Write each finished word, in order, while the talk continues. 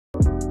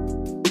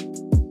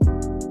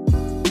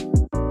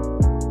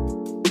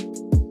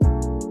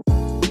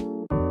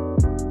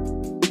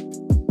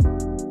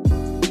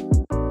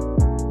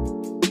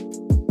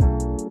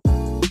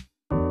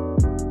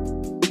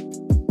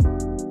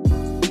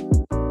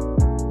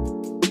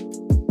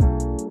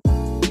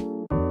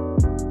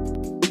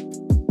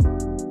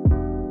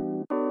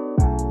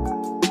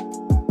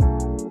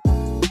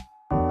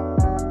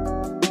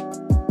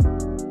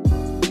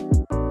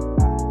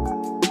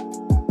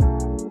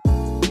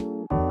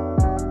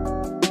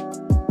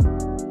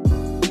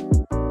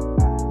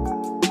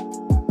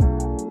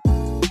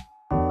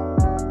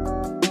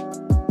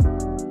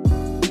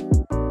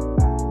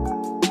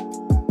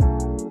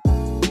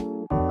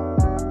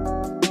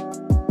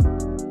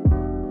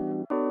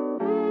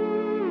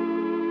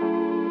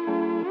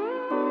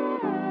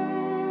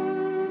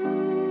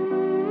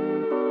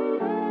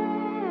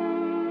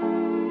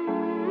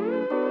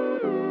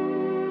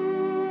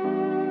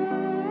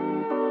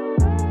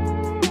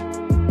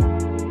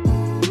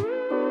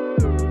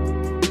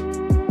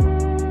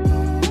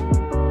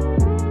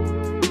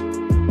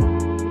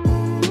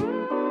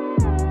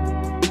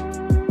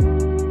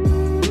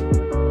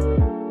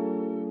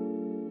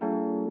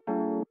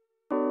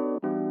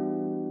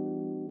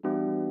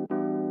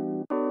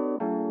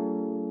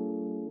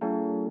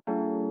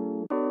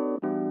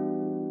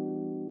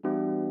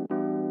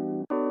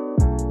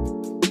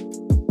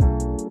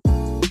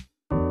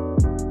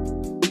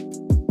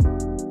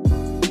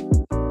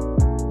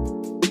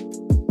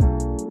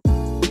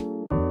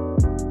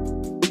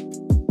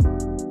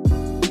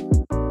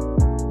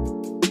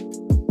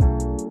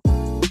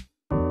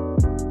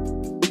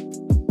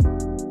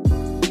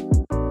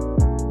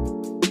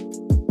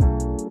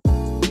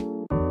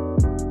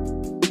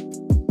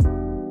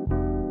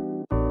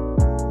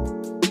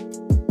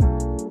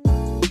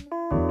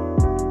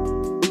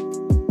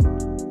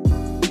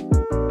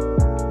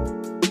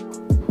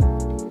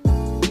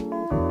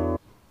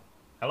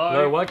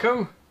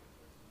Assalamualaikum.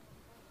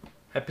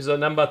 Episode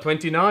number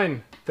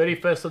 29,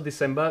 31st of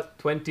December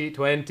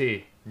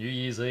 2020. New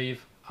Year's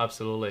Eve.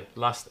 Absolutely.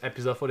 Last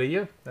episode for the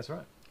year. That's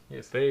right.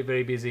 Yes. Very,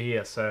 very busy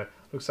here. So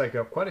looks like we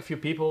have quite a few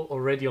people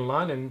already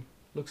online, and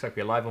looks like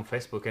we're live on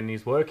Facebook and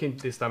it's working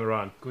this time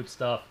around. Good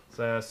stuff.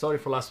 So sorry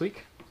for last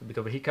week. It's a bit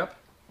of a hiccup.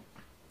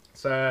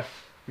 So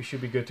we should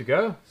be good to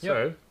go. Yep.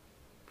 So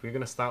we're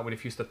going to start with a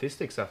few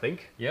statistics, I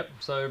think. Yep.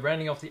 So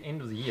rounding off the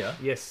end of the year.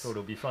 Yes. Thought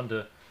it'll be fun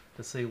to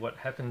see what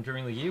happened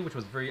during the year, which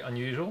was very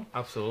unusual.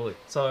 Absolutely.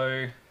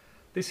 So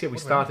this year we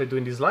started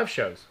doing these live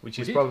shows, which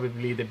is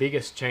probably the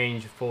biggest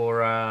change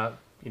for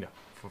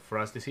for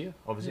us this year.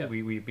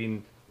 Obviously, we've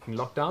been in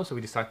lockdown, so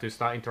we decided to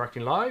start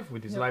interacting live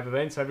with these live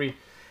events every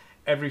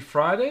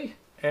Friday,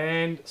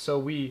 and so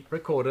we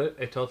recorded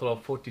a total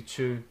of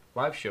 42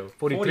 live shows.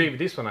 43 with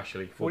this one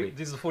actually. 40.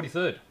 This is the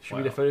 43rd. Should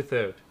be the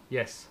 33rd.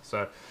 Yes.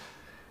 So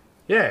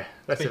yeah,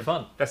 that's been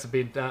fun. That's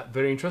been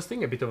very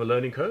interesting. A bit of a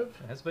learning curve.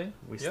 It has been.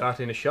 We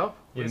started in a shop.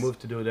 We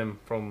moved to do them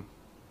from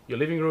your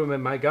living room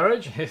and my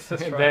garage. Yes,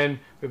 that's and right. then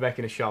we're back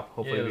in a shop.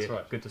 Hopefully, that's we're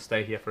right. good to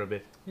stay here for a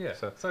bit. Yeah.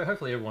 So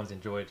hopefully everyone's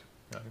enjoyed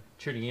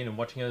tuning in and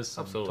watching us.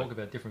 Absolutely. And talk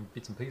about different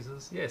bits and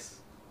pieces. Yes.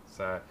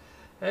 So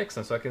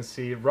excellent. So I can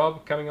see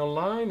Rob coming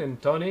online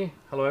and Tony.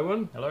 Hello,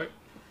 everyone. Hello.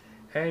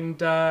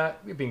 And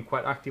we've been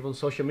quite active on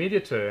social media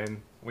too.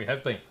 And we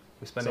have been.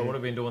 So what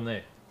have we been doing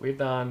there? We've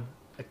done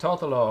a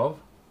total of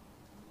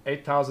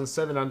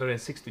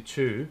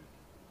 8,762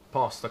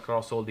 posts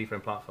across all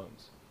different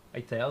platforms.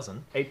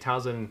 8,000?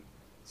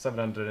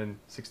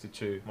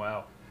 8,762.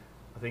 Wow.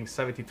 I think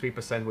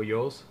 73% were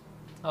yours.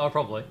 Oh,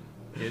 probably.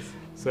 Yes.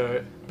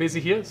 So busy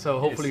here. So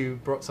hopefully we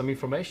brought some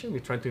information. We're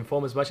trying to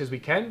inform as much as we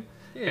can.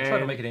 Yeah, try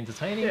to make it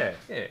entertaining. Yeah.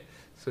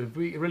 So it'd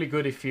be really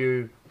good if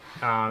you're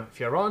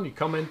on, you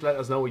comment, let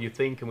us know what you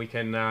think, and we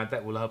can.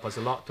 That will help us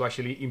a lot to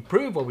actually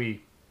improve what we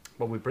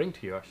bring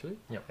to you actually.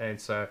 Yep. And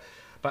so.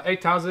 But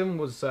 8,000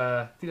 was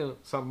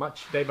didn't sound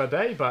much day by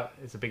day, but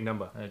it's a big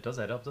number. And it does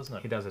add up, doesn't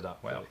it? It does add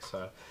up. Wow. Really.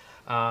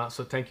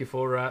 So thank you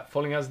for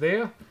following us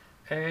there.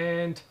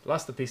 And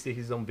last statistic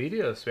is on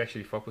videos. We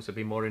actually focus a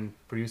bit more in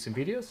producing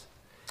videos.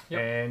 Yep.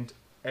 And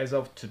as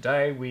of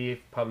today,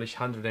 we've published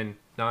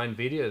 109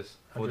 videos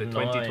for the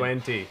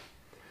 2020.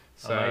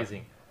 So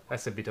amazing.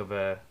 That's a bit of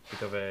a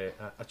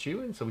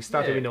achievement. So we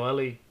started in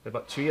early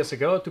about 2 years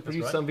ago to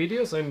produce some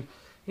videos, and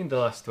in the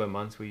last 12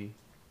 months we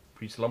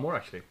produced a lot more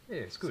actually. Yeah,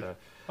 it's good. So,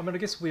 I mean, I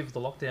guess with the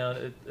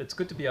lockdown, it's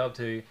good to be able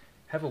to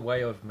have a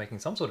way of making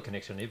some sort of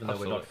connection, even though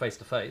we're not face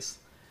to face.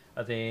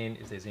 And then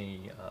if there's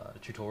any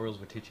tutorials,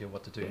 we'll teach you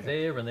what to do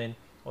there, and then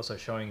also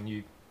showing a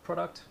new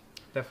product.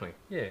 Definitely.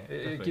 Yeah,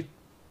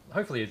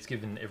 hopefully it's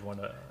given everyone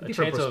a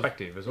different chance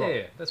perspective as well.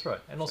 Yeah, that's right,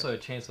 and also a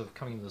chance of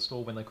coming to the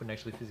store when they couldn't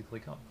actually physically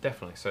come.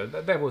 Definitely. So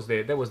that was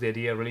the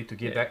idea, really, to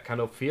give that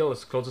kind of feel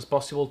as close as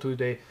possible to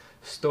the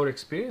store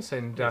experience.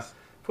 And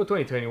for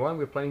 2021,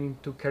 we're planning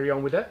to carry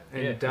on with that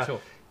and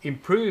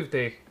improve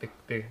the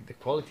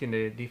quality and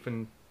the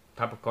different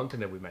type of content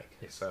that we make.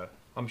 Yes. So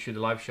I'm sure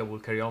the live show will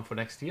carry on for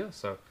next year.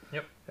 So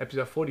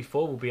episode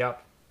 44 will be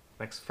up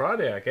next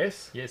Friday, I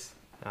guess. Yes.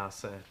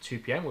 So 2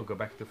 p.m. we'll go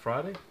back to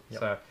Friday.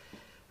 So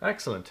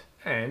excellent.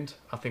 And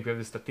I think we have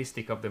the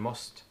statistic of the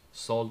most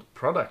sold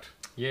product.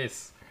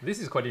 Yes. This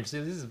is quite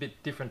interesting. This is a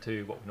bit different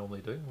to what we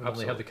normally do. We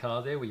normally have the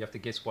car there where you have to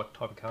guess what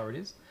type of car it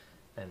is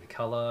and the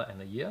color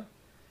and the year.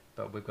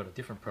 But we've got a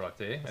different product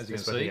there, as you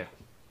can see. Here.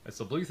 It's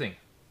the blue thing.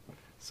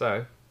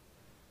 So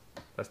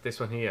that's this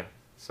one here.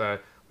 So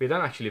we've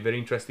done actually a very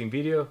interesting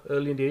video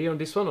early in the year on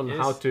this one on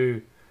how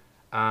to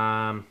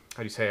unclog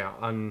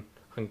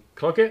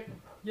it.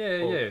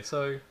 Yeah.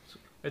 So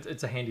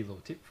it's a handy little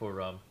tip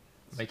for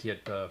making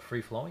it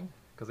free flowing,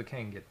 because it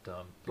can get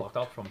blocked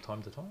up from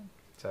time to time.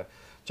 So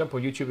jump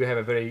on YouTube. We have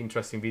a very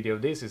interesting video.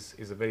 This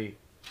is a very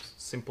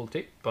simple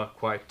tip, but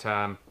quite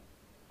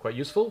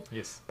useful.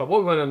 Yes. But what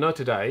we want to know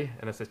today,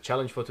 and as a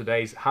challenge for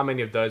today, is how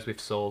many of those we've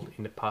sold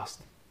in the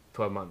past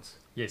 12 months.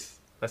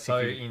 Yes. Let's see. So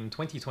in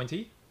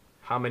 2020,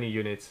 how many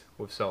units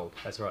we've sold?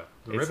 That's right.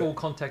 The Revell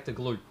Contacta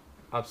Glue.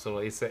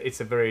 Absolutely.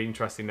 It's a very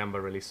interesting number,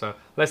 really. So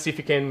let's see if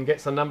you can get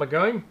some number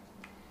going,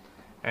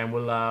 and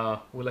we'll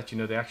let you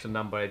know the actual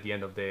number at the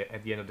end of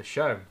the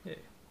show. Yeah.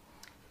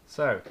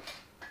 So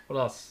what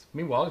else?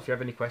 Meanwhile, if you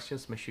have any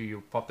questions, make sure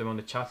you pop them on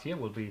the chat here.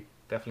 We'll be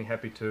definitely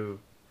happy to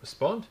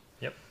respond.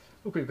 Yep.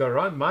 Look, we've got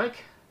around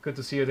Mike. Good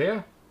to see you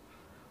there.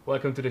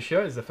 Welcome to the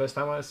show. It's the first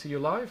time I see you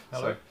live.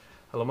 Hello. So,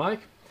 hello,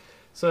 Mike.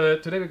 So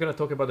today we're going to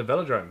talk about the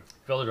Velodrome.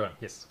 Velodrome,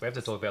 yes. We have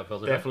to talk about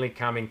Velodrome. Definitely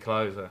coming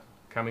closer.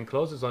 Coming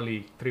closer. It's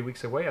only 3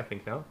 weeks away, I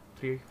think now.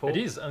 3, 4? It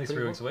is only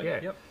 3 weeks away.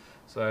 Yeah. Yep.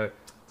 So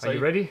are you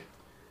ready?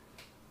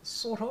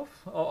 Sort of.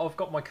 I've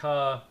got my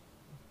car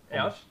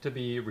out to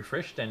be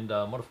refreshed and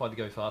modified to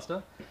go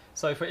faster.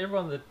 So for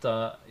everyone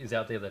that is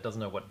out there that doesn't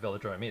know what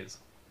Velodrome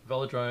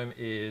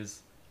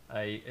is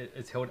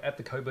it's held at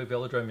the Cobo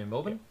Velodrome in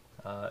Melbourne.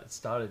 It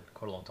started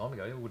quite a long time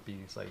ago. It would be,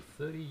 say,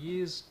 30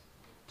 years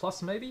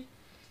plus maybe.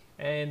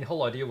 And the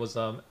whole idea was,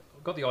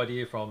 got the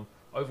idea from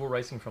oval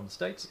racing from the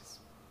States,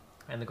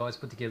 and the guys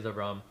put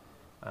together an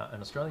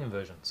Australian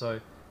version. So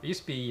it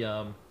used to be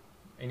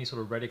any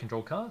sort of radio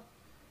control car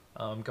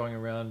going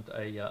around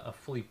a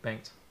fully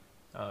banked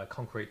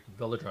concrete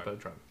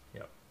velodrome.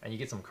 Yeah, and you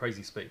get some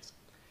crazy speeds.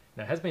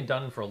 Now, it has been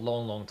done for a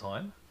long, long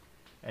time,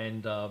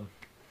 and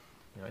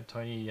you know,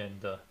 Tony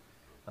and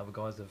other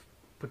guys have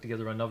put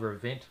together another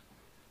event.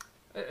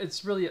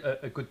 It's really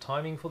a good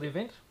timing for the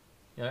event,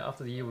 you know,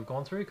 after the year we've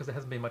gone through, because there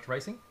hasn't been much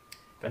racing.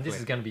 Definitely. And this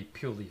is going to be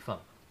purely fun.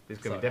 It's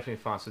going to be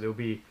definitely fun. So there'll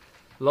be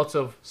lots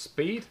of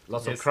speed,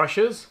 lots of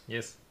crashes.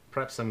 Yes.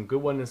 Perhaps some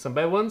good ones and some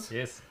bad ones.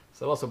 Yes.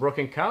 So lots of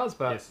broken cars,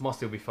 but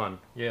mostly will be fun.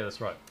 Yeah,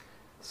 that's right.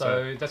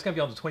 So that's going to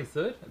be on the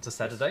 23rd. It's a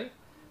Saturday. Yes.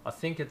 I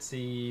think it's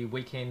the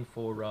weekend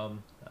for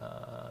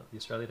the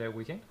Australia Day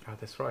weekend. Oh,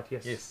 that's right.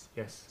 Yes. Yes.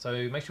 Yes.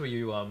 So make sure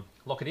you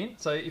lock it in.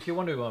 So if you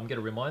want to get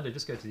a reminder,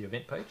 just go to the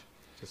event page.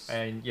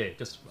 And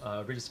just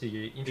register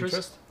your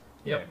interest.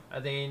 Yep. Yeah.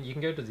 And then you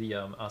can go to the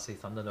RC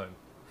Thunderdome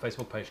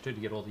Facebook page too to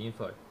get all the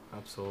info.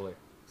 Absolutely.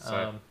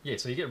 So,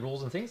 so you get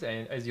rules and things,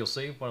 and as you'll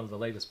see, one of the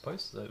latest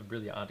posts, there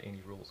really aren't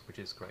any rules, which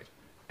is great.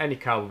 Any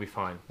car will be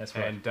fine. That's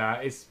right. And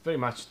it's very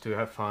much to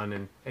have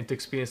fun and to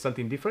experience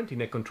something different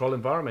in a controlled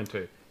environment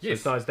too. So yes.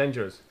 It's not as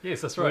dangerous.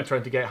 Yes, that's right. We're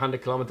trying to get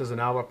 100 kilometers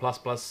an hour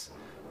plus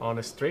on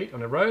a street,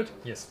 on a road.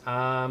 Yes.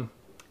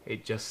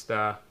 It just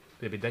a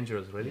bit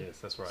dangerous, really. Yes,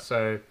 that's right.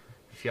 So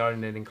if you are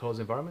in an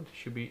enclosed environment,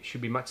 it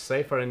should be much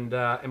safer and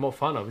more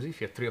fun. Obviously, if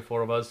you have 3 or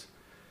 4 of us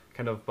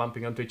kind of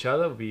bumping onto each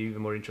other, it would be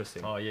even more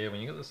interesting. Oh yeah, when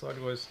you got the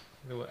sideways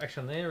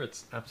action there,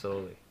 it's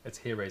absolutely, it's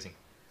hair raising.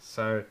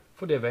 So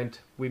for the event,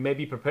 we may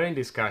be preparing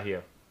this car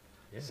here.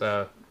 Yes.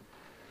 So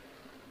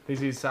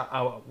this is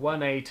our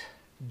 1.8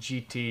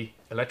 GT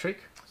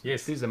electric.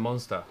 Yes, this is a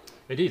monster.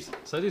 It is.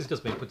 So this has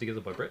just been put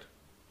together by Brett.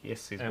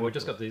 Yes, and we've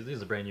just got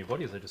these are brand new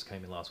bodies that just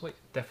came in last week.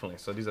 Definitely.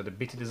 So these are the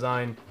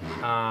BITTYDESIGN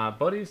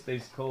bodies. They're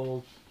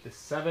called the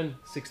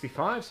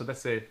 765. So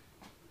that's the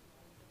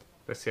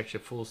actual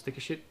full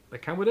sticker sheet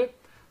that come with it.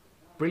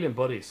 Brilliant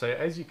body. So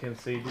as you can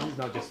see, this is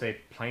not just a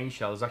plain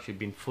shell. It's actually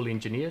been fully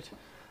engineered.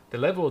 The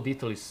level of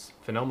detail is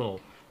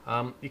phenomenal.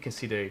 You can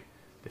see the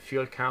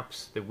fuel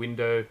caps, the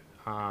window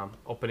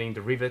opening,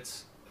 the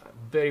rivets,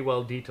 very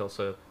well detailed.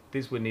 So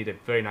this would need a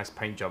very nice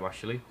paint job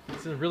actually.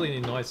 It's a really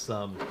nice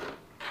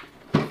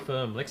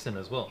firm Lexington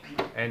as well.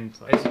 And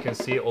as you can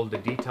see, all the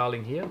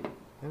detailing here.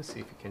 Let's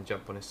see if we can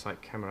jump on a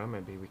side camera.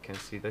 Maybe we can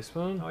see this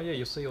one. Oh yeah,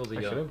 you'll see all the...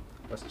 Actually,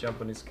 let's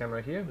jump on this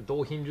camera here. The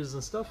door hinges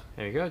and stuff.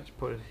 There you go, just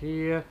put it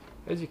here.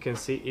 As you can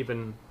see,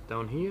 even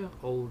down here,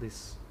 all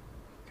this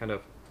kind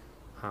of...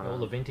 all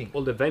the venting.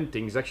 All the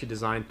venting is actually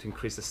designed to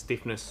increase the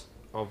stiffness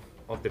of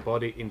the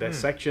body in that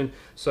section.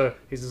 So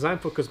it's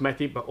designed for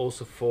cosmetic, but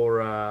also for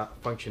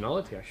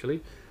functionality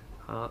actually.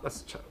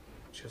 Let's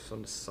just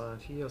on the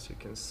side here, so you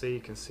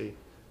can see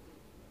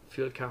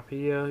fuel cap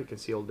here. You can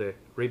see all the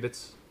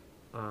rivets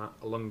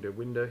along the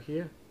window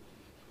here,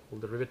 all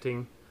the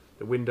riveting,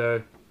 the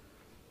window,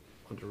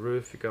 on the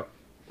roof. You got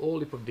all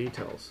heap of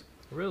details.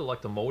 I really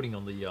like the molding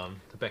on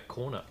the back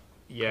corner.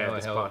 Yeah,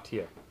 this part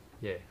here.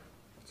 Yeah,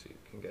 so you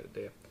can get it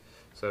there.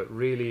 So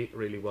really,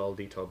 really well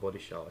detailed body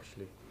shell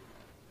actually,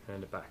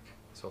 and the back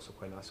it's also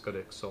quite nice. Got the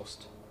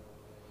exhaust.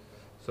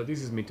 So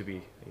this is meant to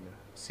be,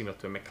 similar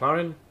to a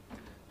McLaren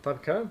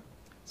type car.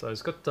 So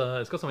it's got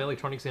some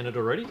electronics in it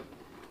already.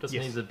 Just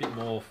needs a bit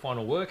more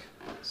final work.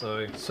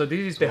 So this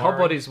is the Hot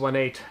Body's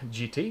 1.8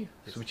 GT,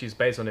 which is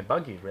based on a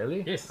buggy,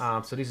 really. Yes.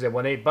 So this is a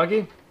 1.8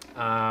 buggy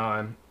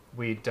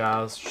with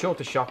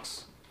shorter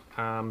shocks,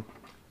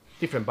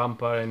 different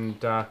bumper,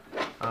 and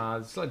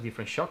slightly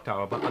different shock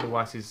tower. But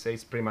otherwise,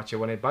 it's pretty much a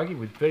 1.8 buggy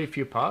with very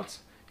few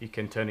parts. You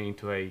can turn it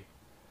into a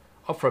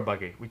off-road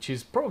buggy, which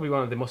is probably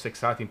one of the most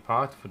exciting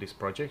parts for this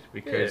project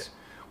because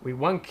with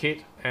one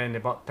kit and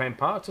about 10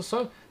 parts or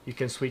so, you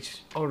can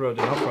switch on-road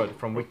and off-road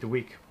from week to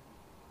week.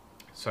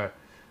 So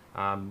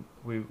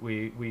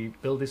we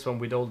built this one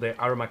with all the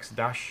Aromax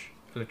Dash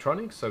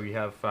electronics. So we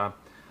have a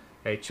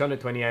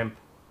 220 amp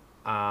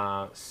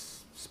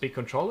speed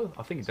controller.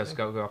 I think it does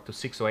go up to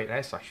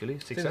 608S actually.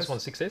 6S. This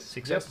one's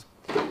 6S. 6S.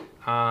 Yep.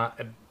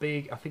 A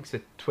big, I think it's a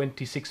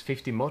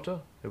 2650 motor.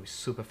 It was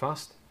super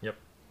fast. Yep.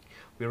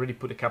 We already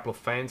put a couple of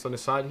fans on the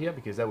side here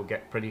because that will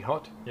get pretty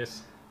hot.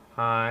 Yes.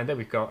 And then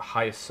we've got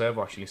highest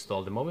servo actually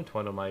installed at the moment.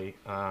 One of my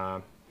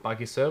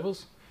buggy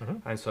servos,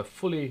 and so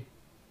fully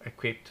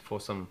equipped for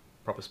some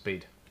proper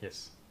speed.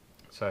 Yes.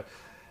 So,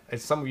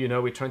 as some of you know,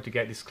 we're trying to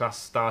get this class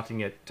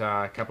starting at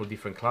a couple of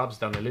different clubs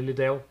down in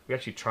Lilydale. We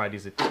actually tried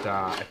this at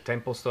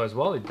Templestowe as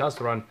well. It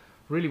does run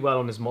really well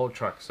on a small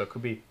truck, so it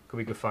could be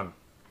good fun.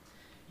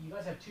 You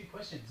guys have 2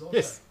 questions also.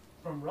 Yes.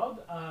 From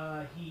Rob.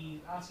 He's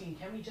asking,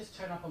 can we just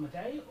turn up on the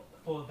day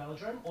for the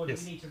Velodrome, or do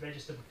we need to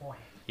register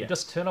beforehand? Yeah.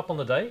 Just turn up on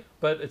the day,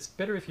 but it's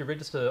better if you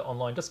register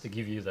online just to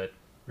give you that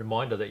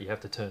reminder that you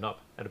have to turn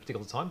up at a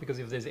particular time, because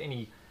if there's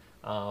any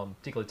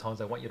particular times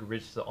they want you to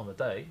register on the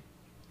day,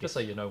 just so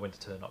you know when to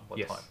turn up, what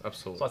time. Yes,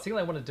 absolutely. So I think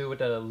they want to do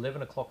it at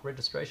 11 o'clock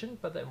registration,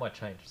 but that might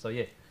change. So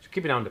yeah. So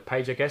keep it on the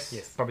page, I guess.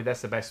 Yes. Probably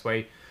that's the best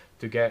way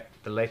to get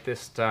the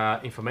latest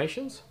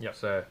informations. Yep.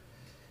 So,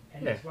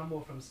 and there's one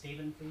more from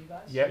Stephen for you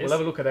guys. Yeah, we'll have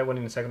a look at that one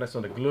in a second. That's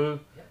on the glue.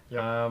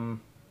 Yep.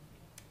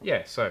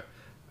 Yeah, so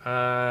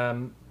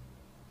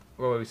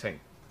what were we saying?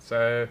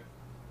 So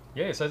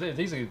yeah, so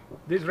these are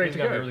ready to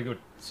go. Really good.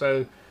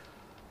 So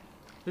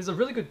there's a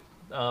really good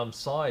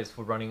size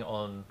for running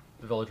on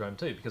the Velodrome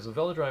too, because the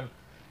Velodrome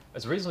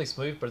is reasonably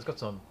smooth, but it's got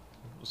some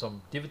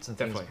divots and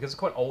things because it's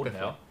quite old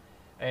now.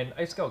 And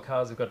 8-scale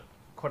cars have got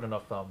quite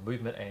enough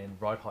movement and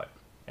ride height,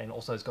 and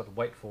also it's got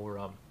weight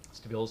for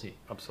stability.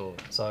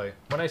 Absolutely. So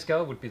 1/8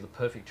 scale would be the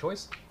perfect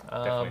choice.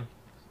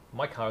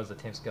 My car is a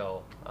 10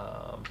 scale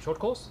short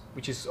course,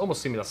 which is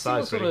almost similar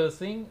size, sort of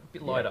thing, a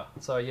bit lighter.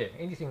 So yeah,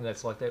 anything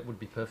that's like that would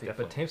be perfect.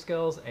 Definitely. But 10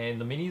 scales and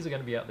the minis are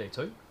going to be out there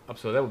too.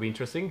 Absolutely, that would be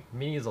interesting.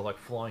 Minis are like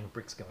flying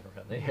bricks going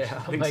around there.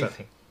 Yeah, amazing.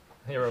 So.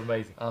 They're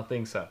amazing. I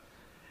think so.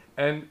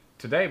 And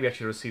today we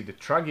actually received the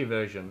Truggy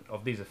version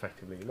of these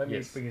effectively. Let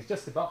me bring it,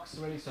 just the box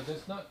ready, so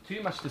there's not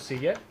too much to see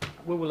yet.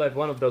 We will have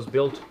one of those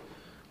built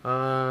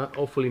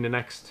hopefully in the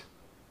next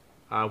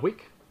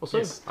week or so.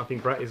 Yes. I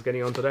think Brett is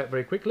getting onto that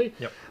very quickly.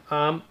 Yep.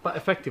 But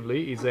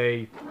effectively is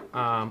a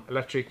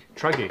electric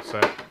Truggy,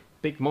 so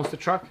big monster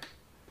truck,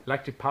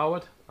 electric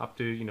powered, up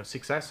to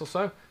 6S or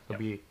so. It'll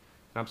be an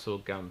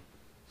absolute gun.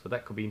 So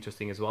that could be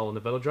interesting as well on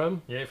the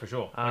Velodrome. Yeah, for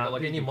sure.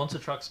 Like any monster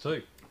trucks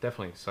too.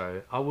 Definitely.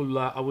 So I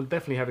will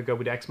definitely have a go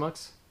with the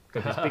X-Max.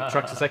 Got these big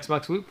trucks as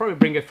X-Max. We'll probably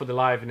bring it for the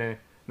live in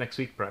next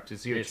week perhaps.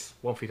 It's huge. Yes.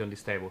 1 feet on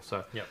this table.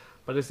 So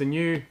but there's the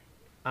new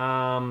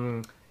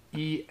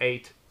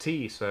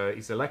E8T, so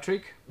it's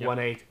electric,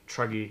 1.8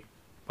 Truggy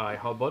by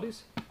Hot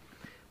Bodies,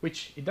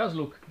 which it does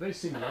look very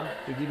similar,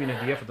 to give you an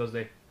idea for those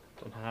that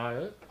don't have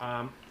it,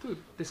 to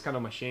this kind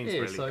of machines.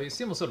 Yeah, really. So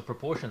similar sort of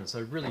proportions,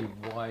 so really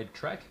wide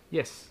track.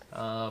 Yes.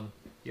 You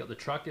got the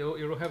truck,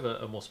 it'll have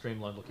a more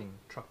streamlined looking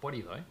truck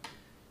body though.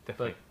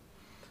 Definitely.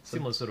 But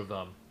similar sort of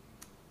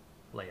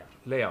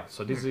layout.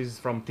 So this is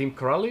from Team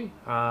Corelli.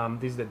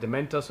 This is the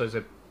Dementor, so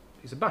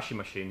it's a bashy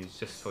machine. It's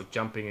just for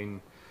jumping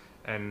in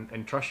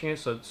and trashing it.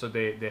 So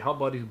the hot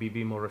body will be a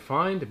bit more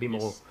refined, a bit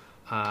more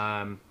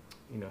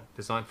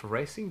designed for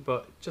racing.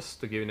 But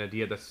just to give you an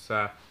idea, that's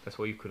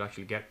what you could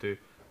actually get to,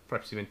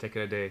 perhaps even take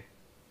it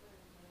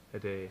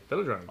at the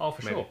Velodrome. Oh,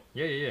 for sure.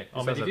 Yeah. I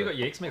mean, if you've got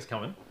your X-Max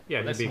coming,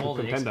 yeah, that's more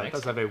than contender. It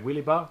does have a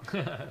wheelie bar,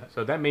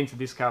 so that means that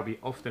this car will be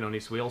often on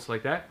its wheels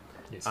like that.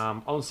 Yes.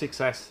 On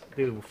 6S,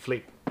 they will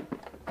flip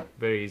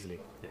very easily.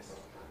 Yes.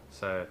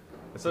 So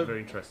that's very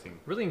interesting.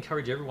 Really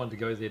encourage everyone to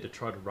go there to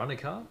try to run a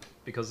car,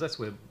 because that's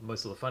where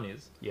most of the fun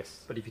is.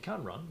 Yes. But if you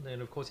can't run, then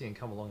of course you can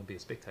come along and be a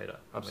spectator.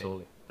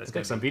 Absolutely. Let's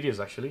take some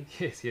videos actually.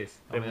 Yes.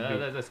 I mean,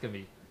 that's going to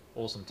be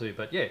awesome too.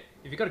 But yeah,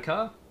 if you've got a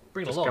car,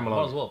 bring it along.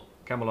 Might as well.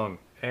 Come along.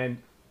 And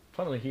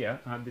finally here,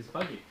 I have this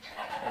buggy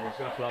I was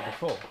going to pull out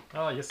before.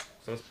 Oh, yes.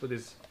 So let's put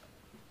this,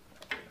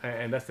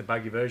 and that's the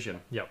buggy version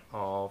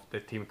of the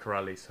Team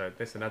Corelli. So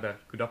that's another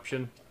good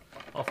option.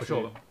 Oh, for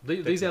sure.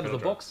 These out of the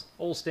box,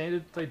 all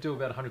standard, they do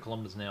about 100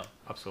 kilometers an hour.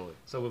 Absolutely.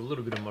 So with a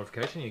little bit of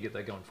modification, you get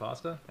that going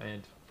faster.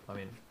 And I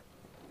mean,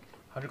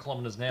 100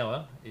 kilometers an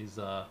hour is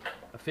a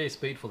fair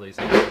speed for these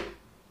things.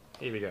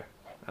 Here we go.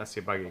 That's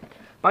your buggy.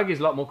 Buggy is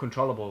a lot more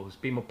controllable. It's a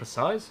bit more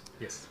precise.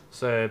 Yes.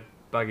 So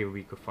buggy will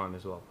be good fun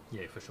as well.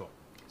 Yeah, for sure.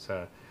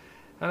 So,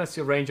 and that's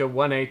your range of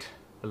 1.8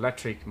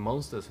 electric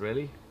monsters,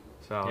 really.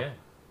 So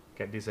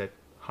get this at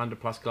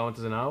 100+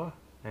 kilometers an hour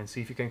and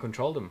see if you can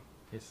control them.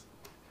 Yes.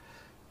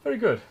 Very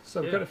good.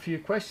 So we've got a few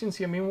questions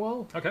here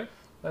meanwhile. Okay.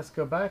 Let's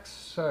go back.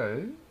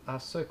 So, a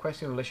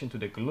question in relation to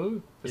the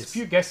glue. There's a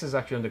few guesses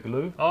actually on the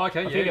glue. Oh,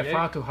 okay. I think they're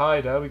far too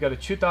high though. We got a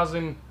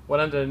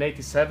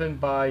 2,187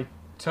 by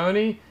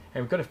Tony,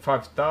 and we've got a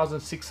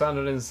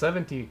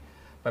 5,670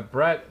 by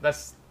Brad.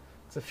 That's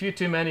a few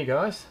too many,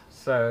 guys.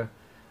 So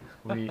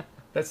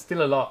that's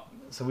still a lot.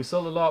 So we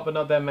sold a lot, but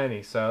not that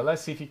many. So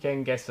let's see if you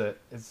can guess it.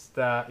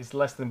 It's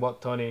less than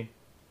what Tony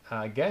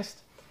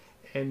guessed.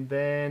 And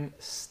then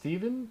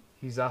Stephen,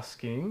 he's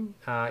asking,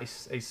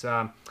 he's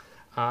saying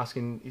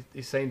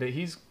that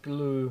his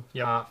glue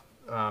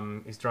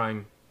is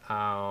drying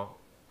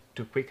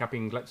too quick up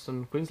in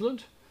Gladstone,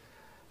 Queensland.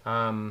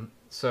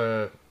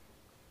 So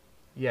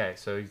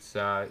it's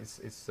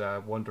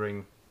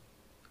wondering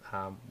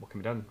what can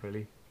be done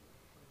really.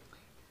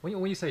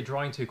 When you say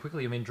drying too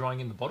quickly, you mean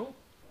drying in the bottle,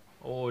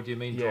 or do you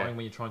mean drying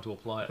when you're trying to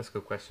apply it? That's a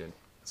good question.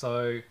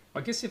 So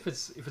I guess if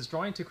it's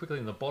drying too quickly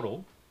in the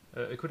bottle,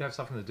 it could have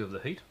something to do with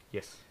the heat.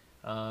 Yes.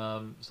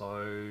 So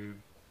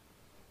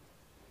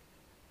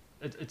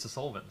it's a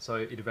solvent, so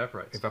it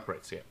evaporates.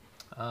 Evaporates, yeah.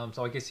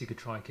 So I guess you could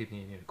try and keep it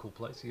in a cool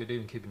place. You could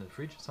even keep it in the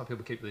fridge. Some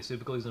people keep their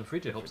super glues in the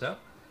fridge. It helps out.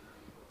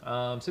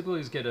 Super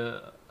glues get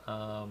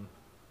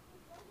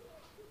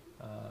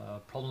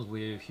problems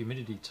with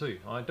humidity too.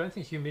 I don't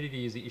think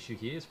humidity is the issue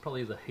here. It's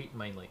probably the heat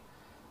mainly.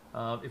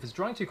 If it's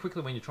drying too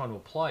quickly when you're trying to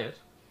apply it,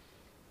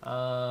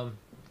 I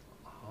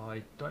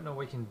don't know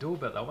what you can do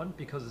about that one,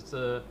 because it's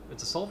a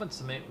solvent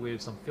cement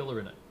with some filler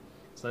in it.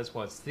 So that's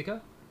why it's thicker,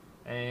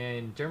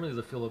 and generally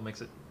the filler makes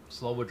it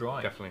slower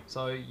drying. Definitely.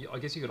 So I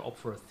guess you could opt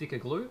for a thicker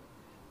glue,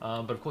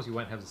 but of course you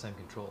won't have the same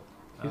control.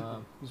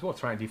 It's worth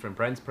trying different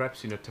brands,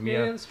 perhaps.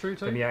 Tamiya. Yeah, that's true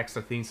too. Tamiya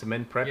extra thin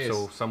cement, perhaps,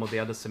 or some of the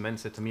other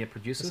cements that Tamiya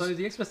produces. So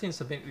the extra thin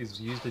cement is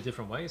used a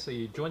different way. So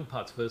you join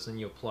parts first, and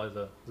you apply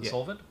the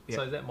solvent.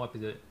 So that might be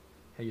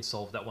how you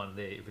solve that one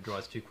there if it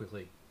dries too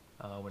quickly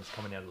when it's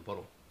coming out of the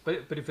bottle.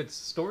 But if it's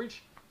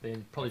storage,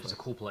 then probably just a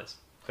cool place.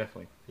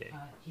 Definitely. Yeah.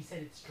 He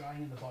said it's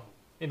drying in the bottle.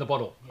 In the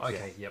bottle. Yes.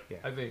 Okay. Yes. Yep.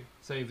 Yeah. Okay.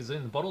 So if it's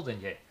in the bottle, then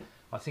yeah,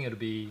 I think it'll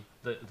be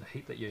the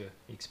heat that you're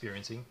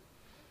experiencing.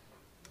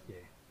 Yeah.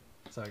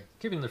 So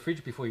keep it in the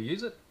fridge before you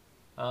use it,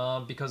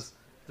 because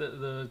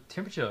the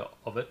temperature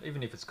of it,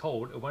 even if it's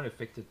cold, it won't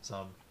affect its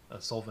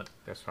solvent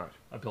That's right.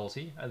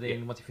 ability. And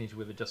then once you finish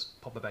with it,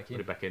 just pop it back in.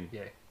 Put it back in.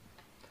 Yeah.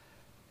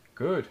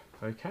 Good.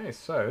 Okay,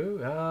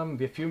 so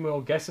a few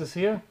more guesses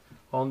here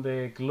on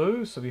the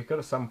glue. So we've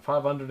got some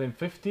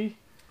 550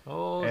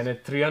 and a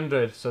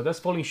 300. So that's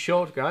falling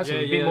short, guys. Yeah,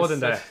 a bit more than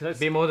that. That's,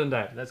 Be more than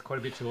that. That's quite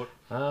a bit short.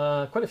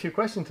 Quite a few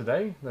questions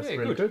today. That's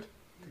really good.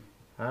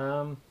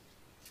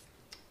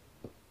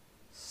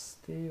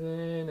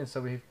 Stephen, and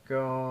so we've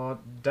got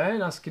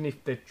Dan asking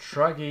if the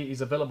Truggy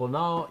is available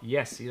now.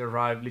 Yes, it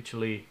arrived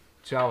literally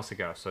 2 hours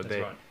ago. So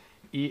that's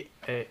the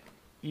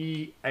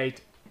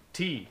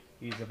E8T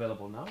is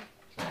available now.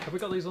 Have we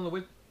got these on the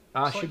web?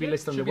 Should be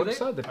listed on the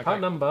website. The part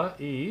number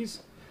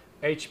is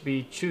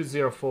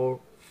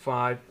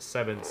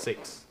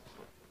HB204576.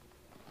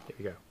 There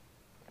you go.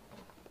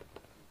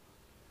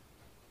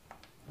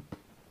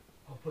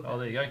 I'll put Oh,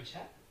 there you go.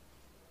 Chat.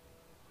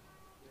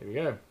 There we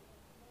go.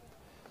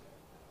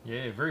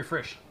 Yeah, very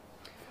fresh.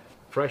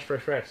 Fresh.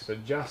 So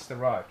just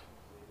arrived.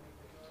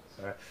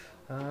 So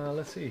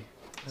let's see.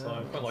 So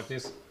I quite like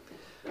this.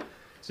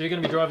 So you're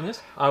going to be driving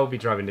this? I will be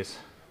driving this.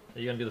 Are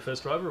you going to be the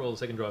first driver or the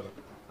second driver?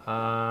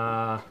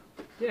 Yeah,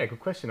 good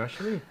question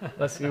actually.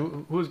 Let's see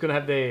who's going to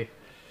have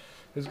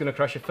who's going to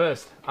crash it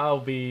first.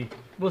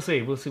 We'll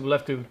see. We'll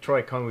have to try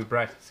a con with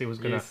Brett. See who's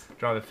going to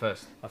drive it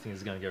first. I think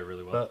it's going to go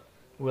really well. But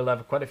we'll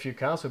have quite a few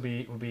cars. Will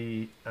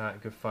be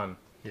good fun.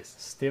 Yes.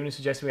 Steven is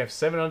suggesting we have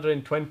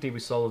 720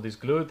 with all of this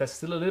glue. That's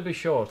still a little bit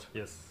short.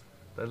 Yes.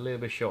 A little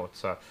bit short.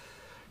 So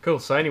cool.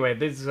 So anyway,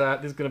 this is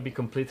going to be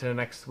completed in the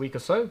next week or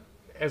so,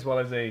 as well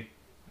as a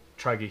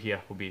Truggy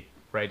here will be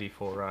ready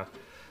for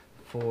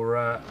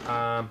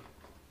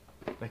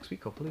next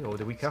week hopefully, or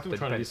the week after. Still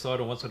trying to decide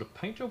on what sort of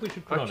paint job we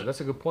should put on it. That's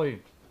a good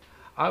point.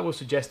 I was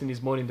suggesting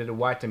this morning that the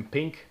white and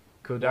pink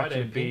could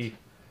actually be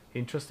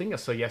interesting. I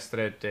saw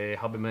yesterday the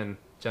Hobbyman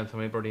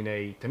gentleman brought in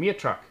a Tamiya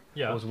truck.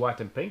 Yeah. It was white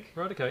and pink.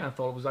 Right, okay. And I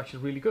thought it was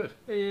actually really good.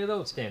 Yeah, that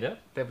would stand out.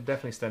 They would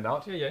definitely stand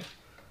out. Yeah.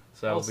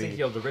 So I was thinking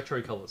of the retro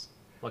colours,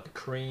 like the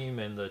cream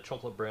and the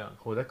chocolate brown.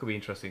 Oh, that could be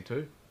interesting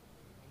too.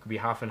 Could be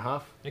half and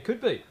half. It could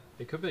be.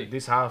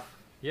 This half.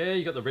 Yeah,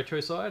 you got the retro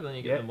side, and then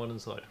you get the modern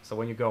side. So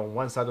when you go on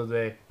one side of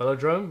the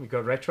Velodrome, you go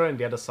retro, and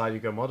the other side you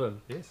go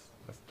modern. Yes.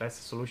 That's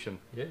the solution.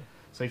 Yeah.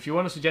 So if you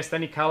want to suggest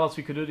any colours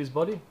we could do this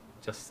body,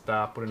 just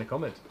put in a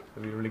comment.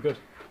 It'll be really good.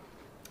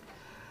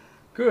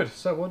 Good.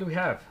 So what do we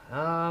have?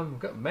 We've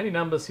got many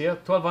numbers here.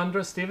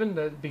 1200, Stephen.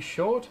 That'd be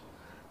short.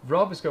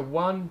 Rob has got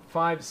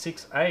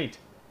 1568.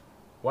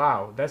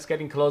 Wow, that's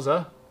getting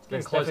closer.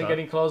 That's definitely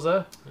getting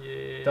closer.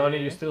 Yeah. Donnie,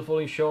 you're still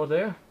falling short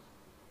there.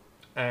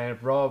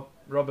 And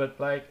Robert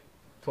Blake,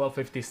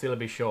 1250 is still a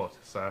bit short.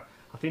 So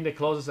I think the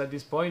closest at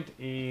this point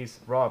is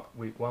Rob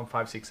with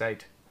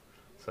 1568.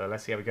 So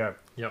let's see how we go.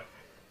 Yep.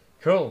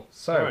 Cool.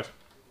 So right.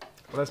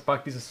 Let's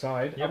park this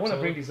aside. Yep, I want to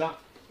bring this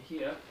up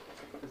here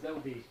because that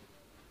would be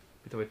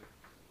a bit of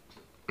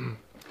a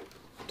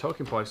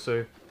talking point.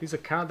 So this is a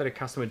car that a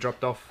customer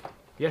dropped off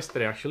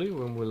yesterday actually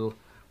when we'll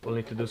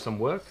need to do some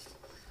work.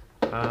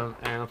 And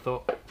I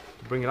thought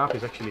to bring it up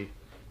is actually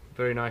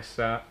very nice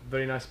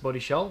body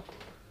shell.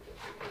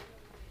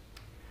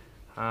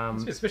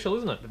 It's a bit special,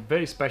 isn't it?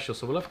 Very special.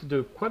 So we'll have to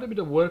do quite a bit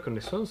of work on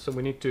this one. So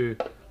we need to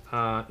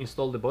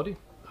install the body.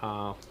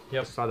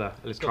 Just other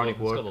electronic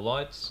work. It's got the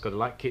lights. It's got the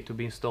light kit to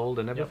be installed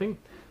and everything.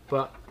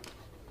 But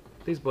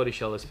this body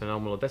shell is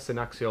phenomenal. That's an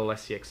Axial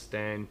SCX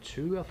Stand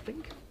 2, I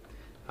think.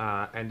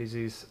 And this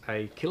is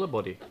a killer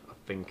body, I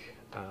think.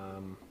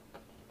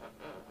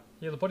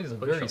 Yeah, the body's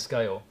very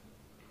scale.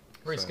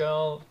 Very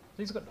scale.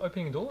 These got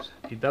opening doors?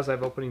 It does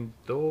have opening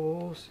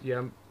doors.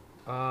 Yeah.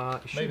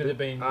 Maybe they've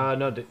been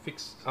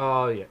fixed.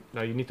 Oh yeah.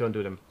 No, you need to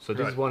undo them. So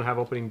this one have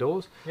opening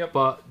doors. Yep.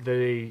 But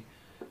the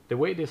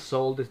way they're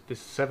sold, there's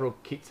several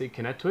kits that you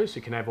can add to it. So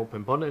you can have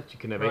open bonnet, you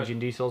can have engine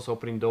diesels,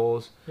 opening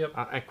doors,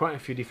 and quite a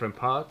few different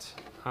parts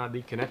that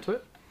you can add to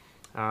it.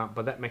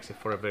 But that makes it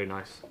for a very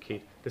nice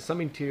kit. There's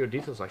some interior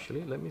details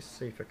actually. Let me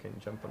see if I can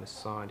jump on the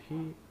side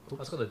here.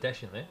 It's got the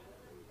dash in there.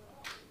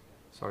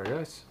 Sorry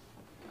guys.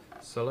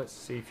 So let's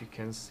see if you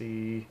can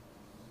see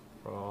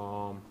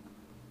from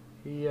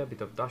here, a bit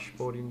of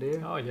dashboard in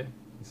there. Oh yeah.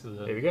 This is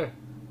there we go.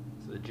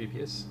 This is the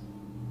GPS.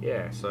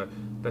 Yeah, so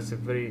that's a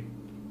very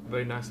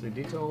nicely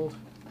detailed.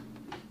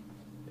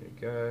 There you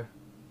go.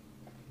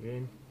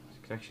 Again, you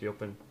can actually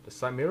open the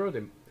side mirror,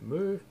 they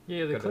move.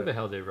 Yeah, they're clever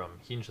how they're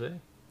hinged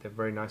there. They're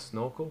very nice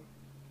snorkel.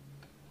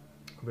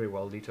 Very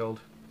well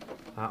detailed.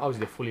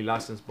 Obviously, the fully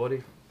licensed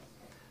body.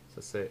 So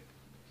it's a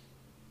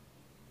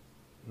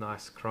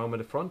nice chrome at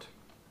the front.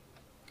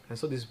 And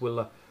so this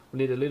will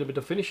need a little bit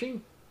of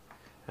finishing.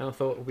 And I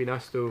thought it would be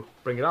nice to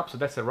bring it up. So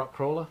that's a rock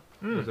crawler.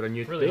 Those are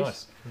new really to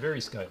nice.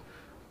 Very scale.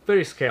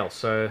 very scale.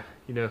 So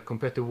you know,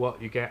 compared to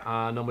what you get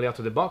normally out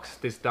of the box,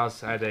 this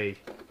does add a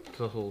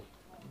total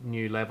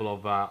new level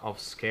of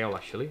scale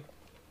actually,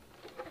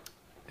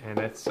 and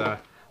that's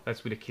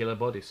with a killer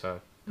body.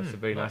 So that's a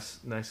very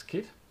nice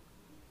kit.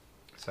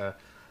 So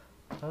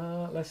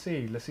let's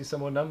see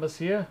some more numbers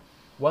here.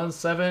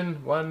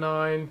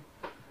 1719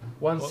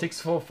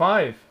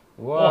 1645.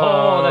 Whoa,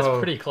 oh, that's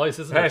pretty close,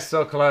 isn't it? That's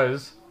so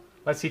close.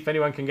 Let's see if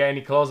anyone can get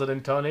any closer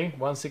than Tony.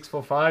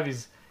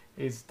 1645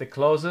 is the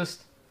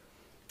closest.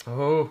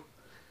 Oh,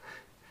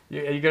 are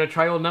you gonna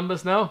try all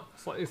numbers now?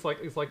 It's like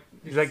this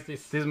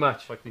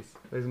much. Like this.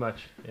 This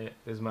much. Yeah,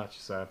 this much.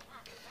 So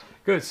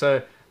good.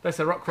 So that's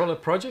a rock crawler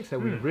project that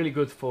will be really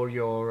good for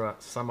your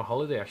summer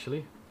holiday.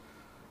 Actually,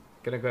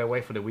 gonna go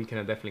away for the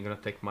weekend. I'm definitely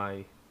gonna take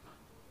my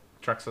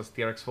Traxxas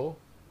TRX4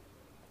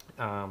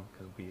 because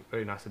it'll be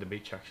very nice at the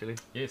beach. Actually,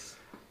 yes.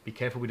 Be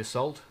careful with the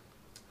salt.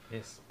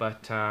 Yes,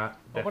 but I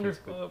wonder if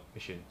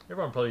machine.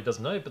 Everyone probably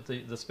doesn't know, but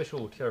the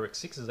special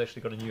TRX6 has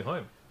actually got a new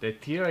home. The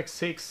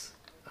TRX6,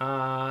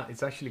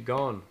 it's actually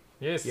gone.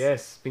 Yes.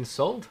 Yes, been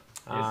sold.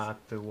 Yes.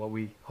 To what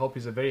we hope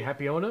is a very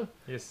happy owner.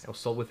 Yes. It was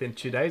sold within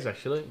 2 days,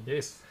 actually.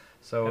 Yes.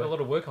 So had a lot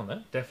of work on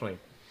that.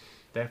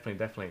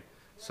 Definitely.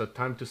 So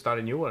time to start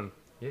a new one.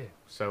 Yeah.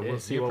 So we'll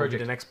see what will be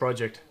the next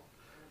project.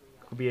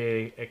 Could be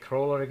a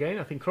crawler again.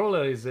 I think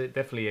crawler is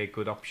definitely a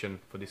good option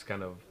for this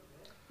kind of.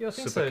 Yeah, I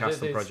think super so.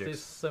 custom There's projects.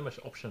 so much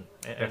option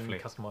and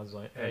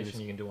customization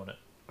you can do on it.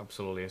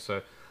 Absolutely.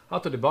 So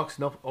out of the box,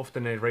 not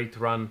often a ready to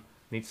run.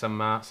 Need some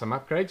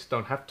upgrades.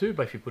 Don't have to,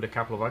 but if you put a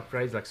couple of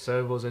upgrades like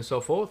servos and so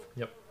forth,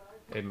 yep,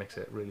 it makes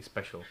it really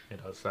special.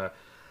 It does. So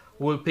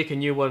we'll pick a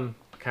new one,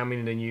 come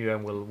in the new,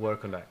 and we'll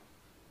work on that.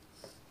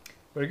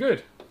 Very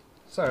good.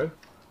 So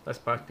let's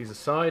pack these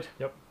aside.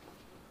 Yep.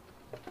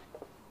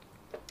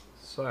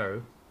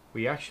 So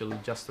we actually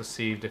just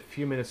received a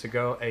few minutes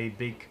ago a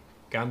big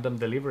Gundam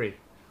delivery.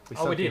 With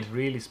something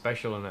really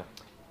special on it.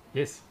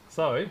 Yes.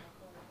 So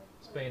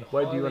it's been.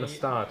 Where do you want to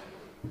start?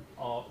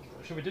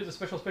 Should we do the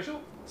special?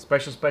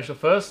 Special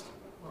first.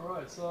 All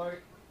right. So.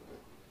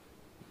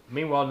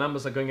 Meanwhile,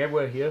 numbers are going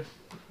everywhere here.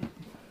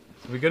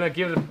 So we're gonna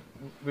give them.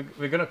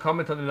 We're gonna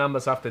comment on the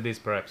numbers after this,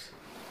 perhaps.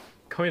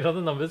 Comment on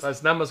the numbers.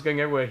 There's numbers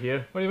going everywhere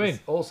here. What do you mean?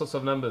 There's all sorts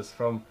of numbers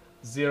from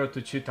 0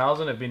 to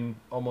 2000 have been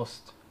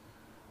almost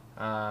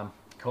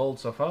called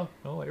so far.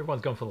 Oh,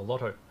 everyone's gone for the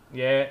lotto.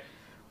 Yeah.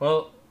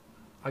 Well,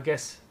 I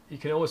guess you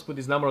can always put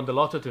this number on the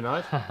lotto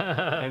tonight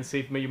and see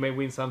if you may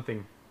win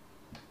something.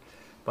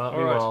 But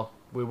meanwhile,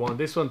 we won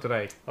this one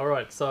today.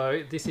 Alright,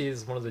 so this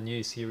is one of the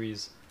new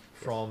series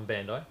from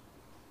Bandai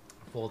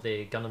for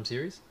their Gundam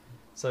series.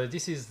 So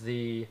this is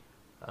the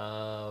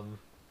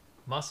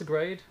Master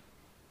Grade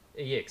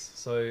EX.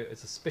 So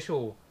it's a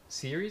special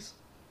series.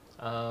 It's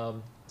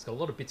got a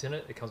lot of bits in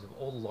it. It comes with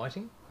all the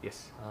lighting.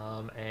 Yes.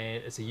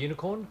 And it's a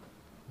unicorn,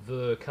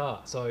 the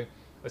car. So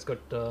it's got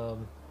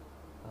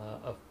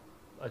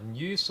a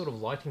new sort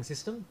of lighting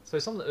system. So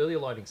some of the earlier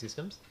lighting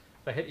systems,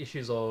 they had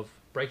issues of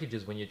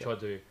breakages when you tried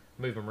to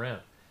move them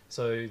around.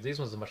 So these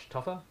ones are much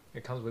tougher.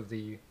 It comes with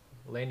the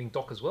landing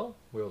dock as well,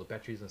 where all the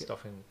batteries and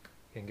stuff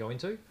can go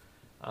into.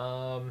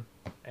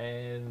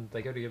 And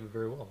they go together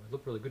very well. They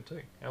look really good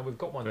too. And we've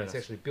got one that's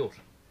actually built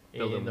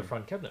in the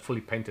front cabinet. Fully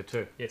painted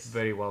too. Yes.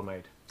 Very well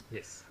made.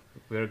 Yes.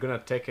 We were going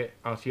to take it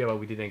out here, but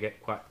we didn't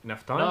get quite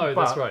enough time. No,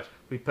 that's right.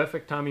 Be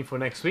perfect timing for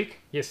next week.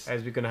 Yes.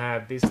 As we're going to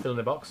have this still in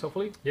the box,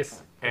 hopefully.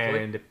 Yes.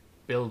 Hopefully. And the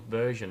build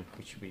version,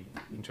 which will be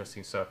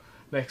interesting. So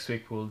next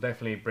week we'll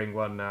definitely bring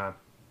one out.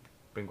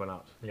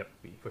 Yep.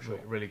 Be for sure.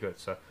 Really good.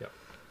 So yep.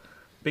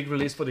 Big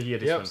release for the year.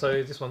 This one.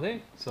 So this one there.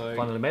 So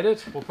finally made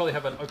it. We'll probably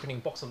have an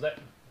opening box of that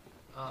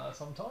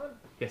sometime.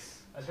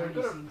 Yes. Tony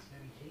seems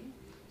very keen.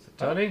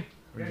 Tony.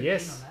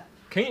 Yes.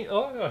 Keen.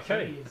 Oh,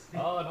 okay.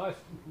 Oh, nice.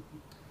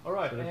 All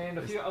right, so and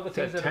a few other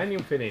things.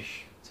 Titanium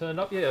finish.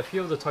 Turned up, yeah. A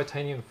few of the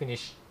titanium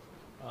finish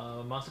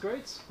master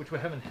grades, which we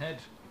haven't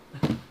had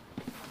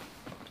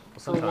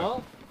for a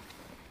while.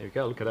 There you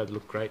go. Look at that. They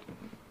look great.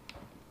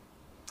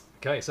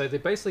 Okay, so they're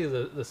basically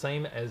the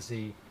same as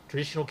the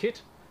traditional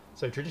kit.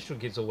 So traditional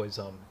kit's always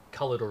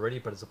coloured already,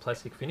 but it's a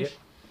plastic finish. Yep.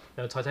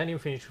 Now titanium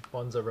finish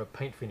ones are a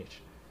paint finish,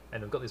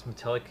 and they've got this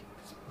metallic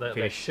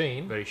that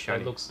sheen. Very shiny.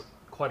 That looks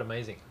quite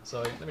amazing.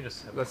 So let me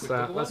just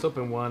have let's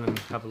open one and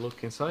have a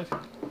look inside.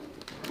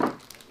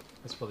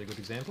 That's probably a good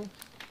example.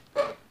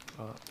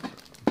 So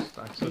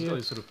it's got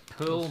this sort of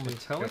pearl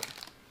metallic.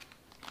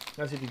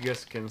 As if you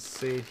guys can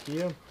see it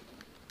here.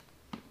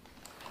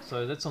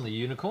 So that's on the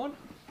unicorn.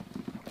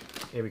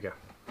 Here we go.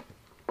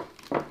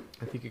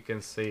 I think you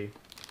can see.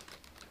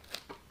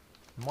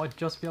 Might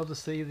just be able to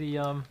see the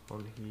on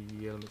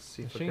here. Let's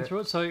see sheen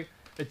through it. So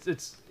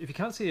it's if you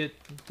can't see it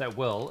that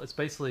well, it's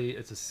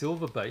a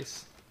silver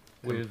base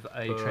with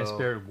a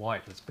transparent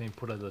white that's been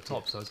put over the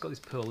top. So it's got this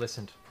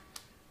pearlescent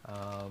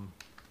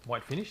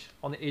white finish.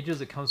 On the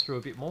edges, it comes through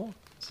a bit more.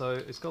 So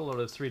it's got a lot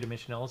of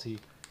three-dimensionality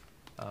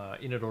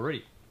in it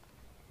already.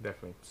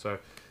 Definitely. So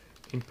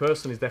in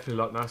person, it's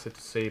definitely a lot nicer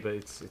to see, but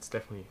it's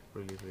definitely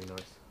really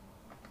nice.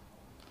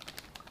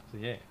 So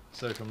yeah.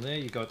 So from there,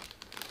 you got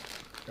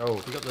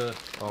the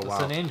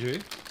St. Andrew.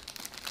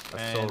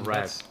 That's so and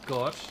rad.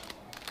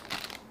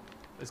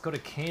 it's got a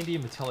candy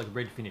metallic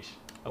red finish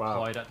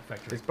applied at the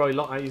factory. It's probably a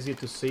lot easier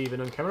to see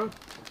even on camera.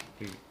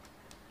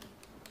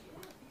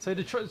 So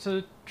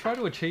to try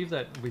to achieve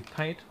that with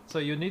paint, so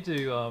you need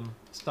to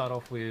start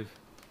off with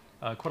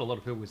quite a lot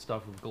of people would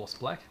start with gloss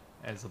black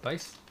as the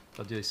base.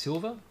 They'll do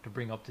silver to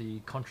bring up the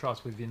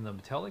contrast within the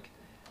metallic,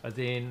 and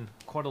then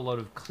quite a lot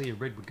of clear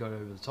red would go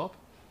over the top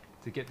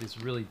to get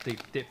this really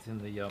deep depth in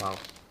the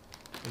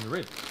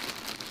red.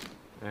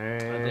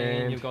 And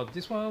then you've got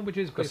this one, which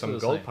is got some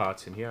gold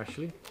parts in here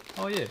actually.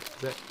 Oh yeah, is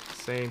that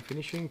same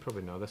finishing?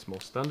 Probably no, that's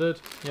more standard.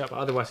 Yeah, but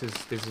otherwise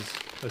this is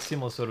a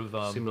similar sort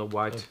of similar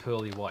white,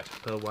 pearly white,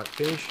 pearl white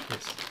finish.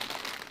 Yes,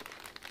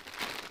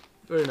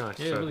 very nice.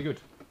 Yeah, so really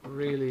good.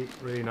 Really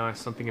nice.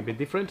 Something a bit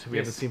different. We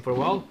haven't seen for a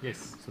while.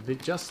 Yes. So they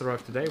just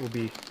arrived today. Will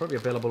be probably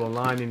available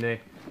online in the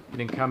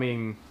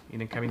coming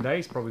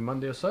days, probably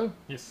Monday or so.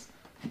 Yes.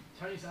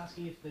 Tony's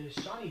asking if the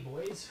shiny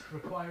boys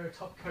require a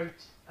top coat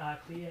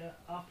clear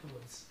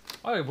afterwards.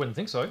 I wouldn't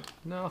think so.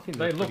 No, I think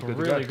they look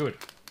really good.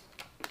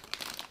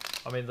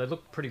 I mean, they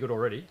look pretty good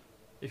already.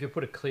 If you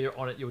put a clear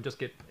on it, you'll just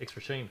get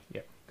extra sheen.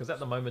 Yeah. Because at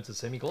the moment it's a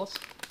semi-gloss,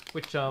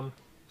 which looks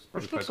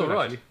good,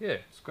 alright. actually. Yeah.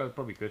 It's got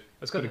probably good.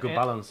 It's got a good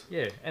balance.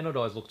 Yeah,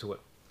 anodized look to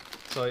it.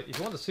 So if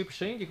you want the super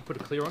sheen, you can put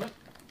a clear on it.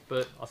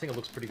 But I think it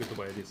looks pretty good the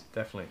way it is.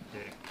 Definitely.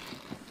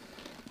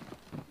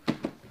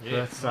 Yeah.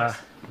 That's nice.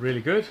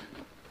 really good.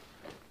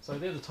 So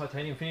they're the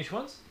titanium finish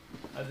ones,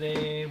 and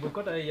then we've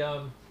got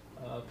a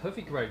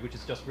perfect grade which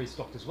is just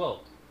restocked as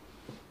well.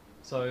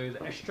 So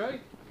the ashtray.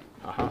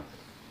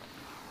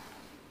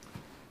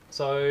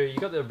 So you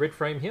got the red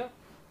frame here.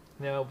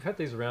 Now we've had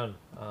these around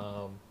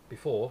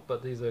before,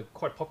 but these are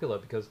quite popular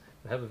because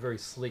they have a very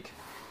sleek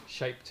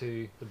shape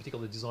to the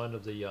particular design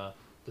of the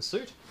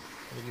suit.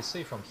 And if you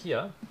see from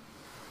here,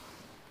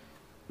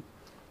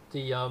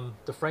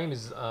 the frame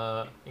is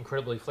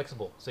incredibly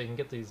flexible, so you can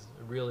get these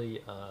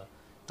really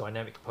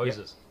dynamic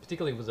poses,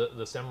 particularly with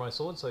the samurai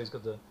sword. So he's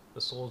got the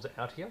swords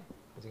out here,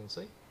 as you can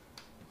see.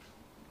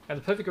 And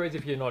the perfect grades,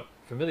 if you're not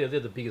familiar, they're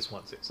the biggest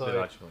ones. So the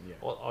large one, yeah.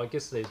 Well, I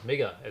guess there's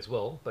mega as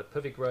well, but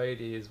perfect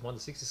grade is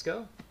 1:60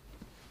 scale.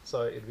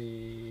 So it'd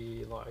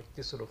be like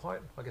this sort of height.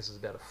 I guess it's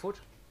about a foot.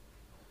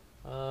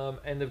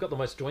 And they've got the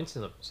most joints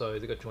in them. So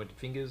they've got jointed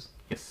fingers.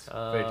 Yes,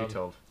 very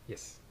detailed.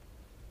 Yes.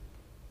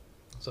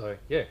 So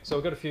yeah, so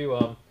we've got a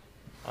few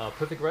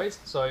perfect grades.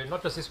 So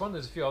not just this one,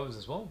 there's a few others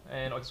as well.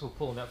 And I guess we'll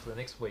pull them out for the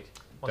next week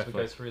once we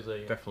go through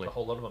the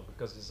whole lot of them,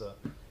 because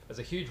there's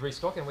a huge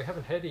restock and we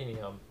haven't had any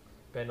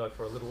Bandai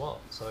for a little while.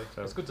 So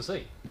it's good to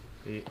see.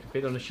 A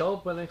bit on the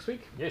shelf by next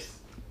week? Yes.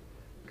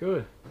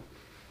 Good.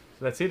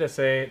 So that's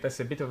it. That's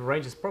a bit of a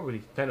range. There's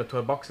probably 10 or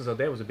 12 boxes out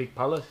there. It was a big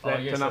pallet.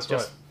 Yes, that's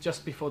right.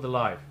 Just before the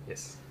live.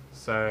 Yes.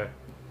 So,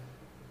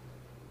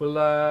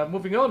 well,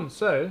 moving on.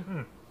 So,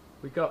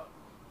 we got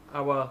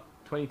our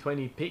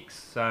 2020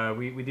 picks.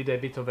 We did a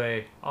bit of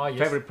a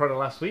favorite product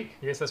last week.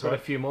 Yes, that's right. right.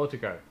 A few more to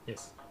go.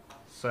 Yes.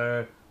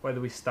 So, where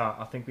do we start?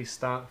 I think we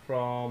start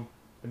from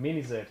the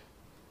Mini Z.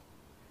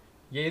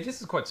 Yeah,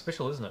 this is quite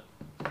special, isn't it?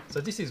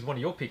 So this is one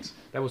of your picks.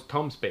 That was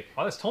Tom's pick.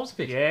 Oh, that's Tom's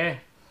pick. Yeah.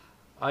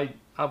 I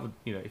would,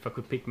 if I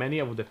could pick many,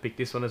 I would have picked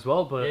this one as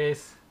well. But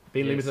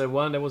being limited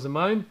one, that wasn't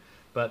mine.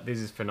 But this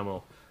is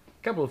phenomenal.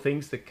 A couple of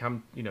things that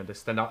that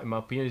stand out in my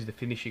opinion is the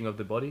finishing of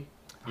the body.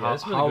 Yeah,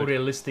 how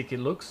realistic it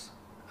looks.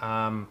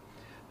 Very,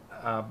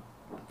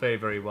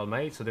 very well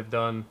made. So they've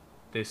done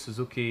the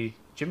Suzuki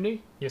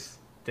Jimny. Yes.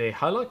 The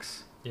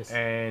Hilux. Yes.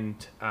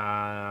 And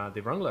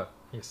the Wrangler.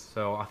 Yes.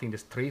 So I think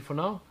there's 3 for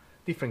now.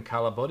 Different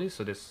color bodies.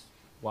 So there's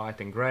white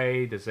and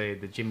grey. The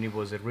Jimny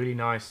was a really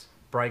nice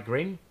bright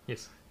green.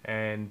 Yes.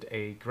 And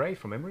a grey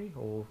from memory,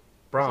 or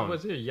brown. So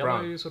was it a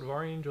yellow, sort of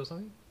orange or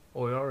something?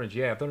 Or orange,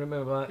 yeah, I don't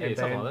remember. Yeah, and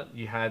something then like that.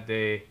 You had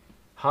the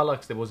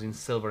Hilux that was in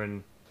silver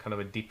and kind of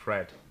a deep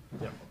red.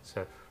 Yeah.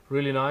 So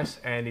really nice,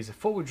 and it's a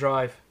 4-wheel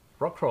drive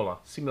rock roller,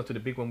 similar to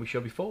the big one we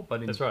showed before, but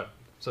that's right.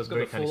 So it's got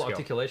the full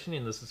articulation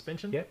in the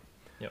suspension. Yep.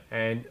 Yep.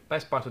 And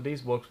best part of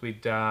this works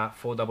with 4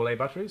 AA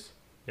batteries.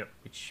 Yep.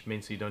 Which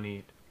means you don't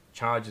need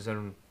chargers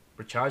and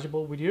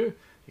rechargeable with you.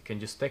 You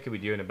can just take it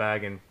with you in a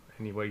bag, and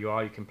anywhere you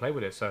are, you can play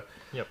with it. So,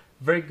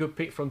 very good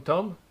pick from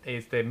Tom.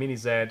 It's the Mini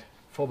Z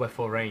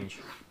 4x4 range.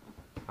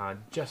 I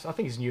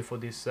think it's new for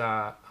this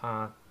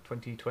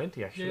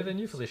 2020 actually. Yeah, they're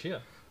new for this year.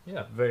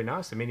 Yeah. Very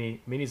nice. The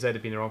Mini Z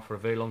have been around for a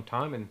very long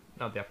time, and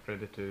now they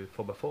upgraded to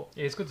 4x4.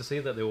 Yeah, it's good to see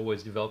that they're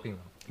always developing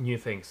new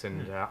things,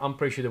 and I'm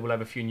pretty sure they will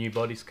have a few new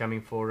bodies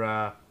coming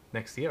for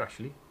next year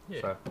actually.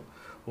 Yeah. So,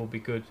 will be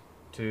good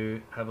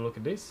to have a look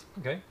at this.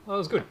 Okay, well, that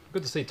was good.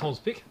 Good to see Tom's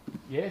pick.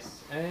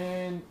 Yes,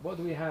 and what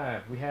do we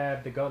have? We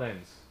have the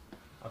GUNDAMs.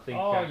 I think.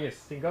 Yes.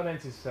 I think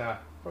GUNDAMs is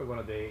probably one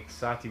of the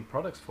exciting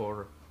products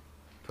for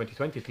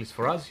 2020, at least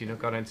for us.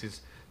 GUNDAMs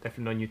is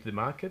definitely not new to the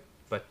market,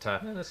 but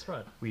yeah, that's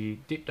right. We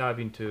deep dive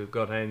into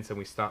GUNDAMs and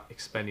we start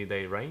expanding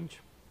their range,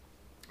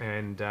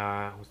 and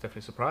I was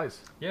definitely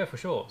surprised. Yeah, for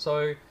sure.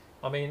 So,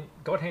 I mean,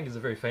 God Hand is a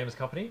very famous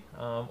company,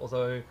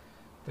 although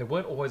they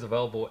weren't always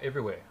available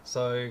everywhere.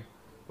 So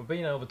we've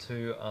been able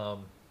to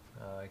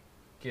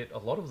get a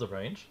lot of the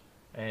range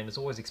and it's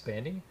always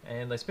expanding.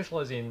 And they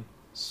specialize in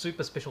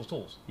super special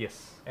tools.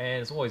 Yes.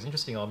 And it's always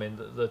interesting. I mean,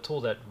 the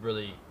tool that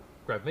really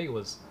grabbed me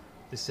was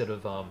this set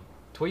of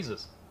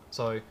tweezers.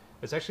 So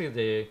it's actually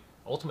their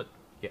ultimate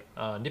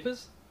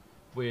nippers,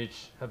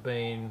 which have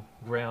been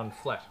ground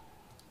flat,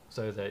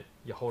 so that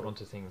you hold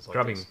onto things like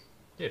grabbing. this.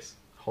 Yes.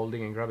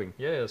 Holding and grabbing.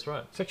 Yeah, that's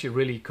right. It's actually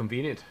really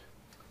convenient.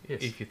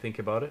 Yes. If you think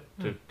about it,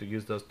 to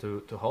use those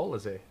to hold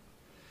as a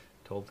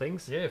to hold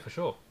things. Yeah, for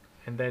sure.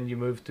 And then you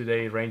move to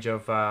the range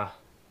of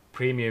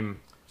premium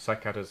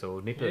side cutters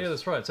or nippers. Yeah,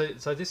 that's right.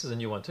 So this is a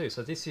new one too.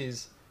 So this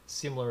is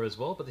similar as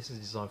well, but this is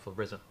designed for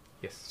resin.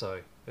 Yes. So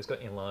it's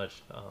got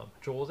enlarged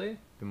jaw there.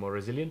 Be more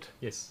resilient.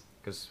 Yes.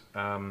 Because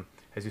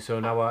as you saw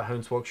in our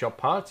Hearns workshop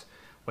parts,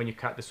 when you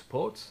cut the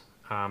supports,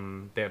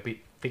 they're a bit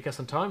thicker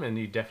sometimes, and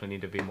you definitely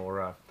need to be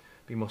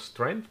more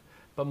strength.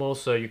 But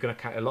also you're going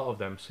to cut a lot of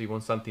them, so you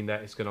want something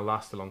that is going to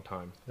last a long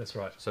time. That's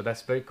right. So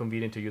that's very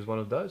convenient to use one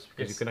of those,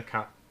 because you're going to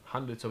cut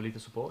hundreds of little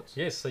supports.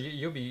 Yes. So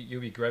you'll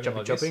be grabbing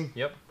like chopping. this.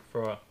 Yep.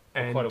 For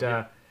and quite a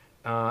bit.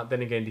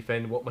 then again,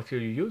 depend what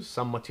material you use.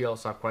 Some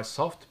materials are quite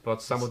soft,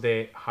 but some of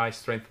the high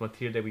strength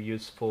material that we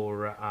use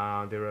for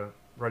the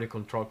radio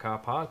control car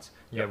parts,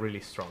 they're really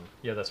strong.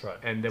 Yeah, that's right.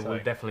 And they will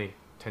definitely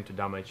tend to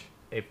damage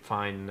a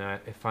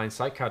fine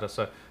side cutter.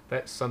 So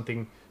that's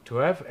something to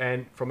have.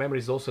 And from memory,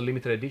 is also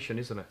limited edition,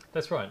 isn't it?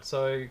 That's right.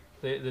 So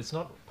it's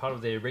not part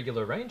of their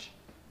regular range.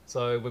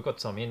 So we've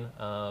got some in,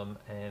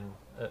 and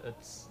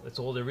it's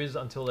all there is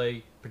until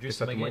they produce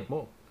them again.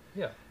 More.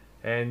 Yeah.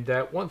 And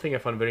one thing I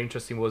found very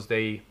interesting was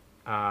the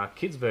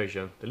kids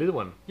version, the little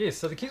one. Yes,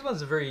 so the kids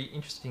ones are very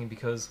interesting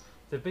because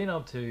they've been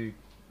able to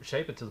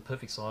shape it to the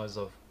perfect size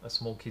of a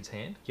small kid's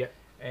hand. Yeah.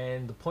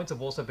 And the points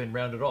have also been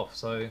rounded off,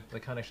 so they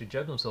can't actually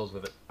jab themselves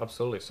with it.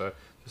 Absolutely. So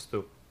just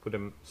to put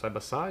them side by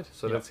side,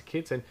 so that's the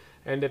kids, and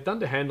they've done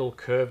the handle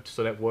curved,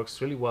 so that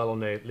works really well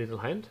on a little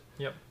hand.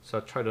 Yep. So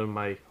I tried it on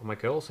my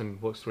girls,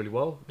 and works really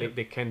well. Yep.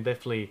 They can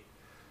definitely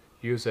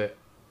use it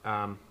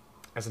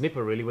as a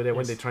nipper, really.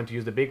 When they're trying to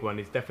use the big one,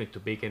 it's definitely too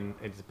big and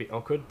it's a bit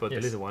awkward. But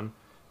the little one,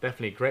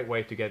 definitely a great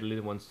way to get the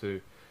little ones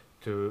to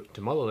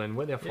model. And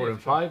when they're 4 and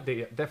 5,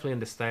 they definitely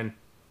understand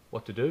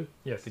what to do.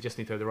 Yes. They just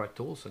need to have the right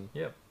tools. And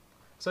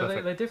so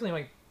they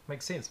definitely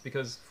make sense,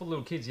 because for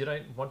little kids, you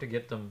don't want to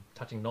get them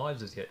touching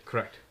knives as yet.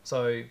 Correct.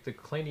 So the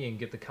cleaner you can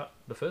get the cut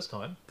the first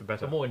time, the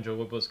better. The more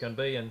enjoyable it's going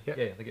to be, and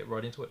they get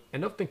right into it.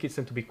 And often kids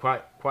tend to be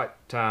quite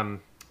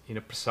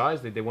precise.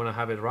 They want to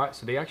have it right,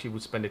 so they actually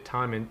would spend the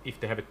time, and if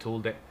they have a tool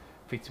that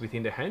fits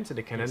within their hands and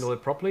they can handle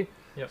it properly,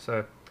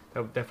 so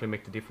that would definitely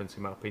make the difference,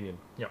 in my opinion.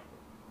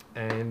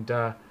 And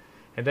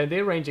then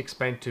their range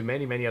expand to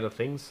many other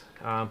things.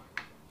 For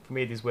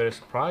me, these were a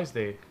surprise.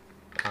 The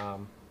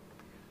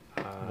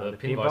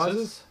pin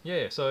visors.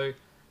 Yeah, so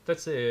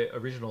that's their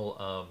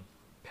original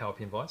power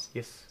pin vise.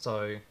 Yes.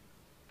 So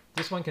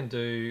this one can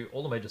do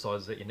all the major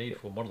sizes that you need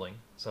for modelling.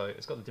 So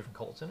it's got the different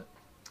collets in it.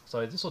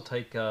 So this will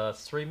take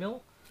 3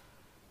 mil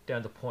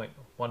down to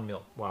 0.1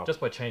 mil. Wow.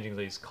 Just by changing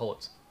these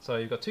collets. So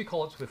you've got 2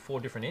 collets with 4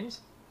 different ends.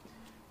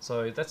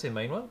 So that's their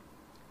main one.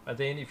 And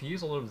then if you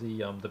use a lot of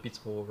the bits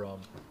for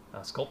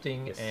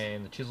sculpting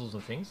and the chisels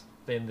and things,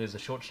 then there's a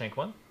short shank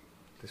one.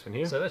 This one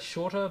here. So that's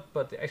shorter,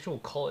 but the actual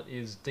collet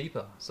is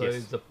deeper. So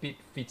the bit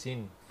fits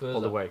in further.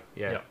 All the way,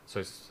 yeah. So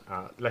it's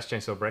less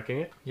chance of breaking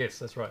it. Yes,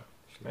 that's right.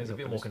 There's a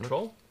bit more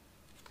control.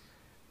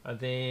 And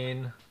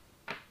then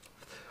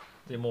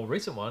the more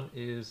recent one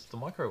is the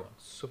micro one.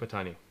 Super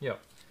tiny. Yeah.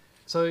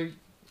 So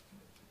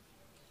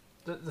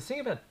the thing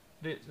about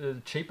the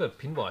cheaper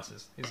pin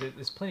vices is that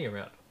there's plenty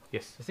around.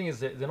 Yes. The thing is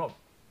that they're not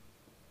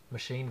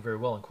machined very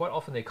well, and quite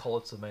often their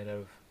collets are made out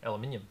of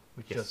aluminium,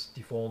 which just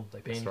deform, they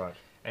bend,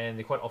 and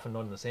they're quite often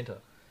not in the center.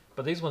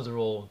 But these ones are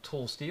all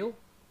tool steel,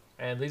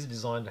 and these are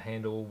designed to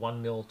handle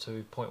 1 mil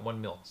to 0.1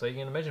 mil. So you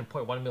can imagine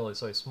 0.1 mil is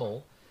so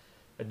small,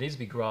 it needs to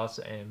be grass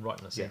and right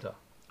in the center.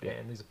 Yeah.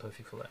 And these are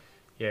perfect for that.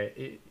 Yeah,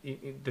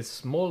 the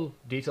small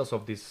details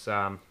of this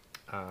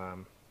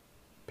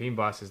pin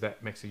vices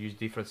that makes a huge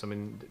difference. I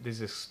mean, this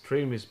is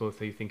extremely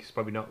smooth. You think it's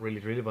probably not really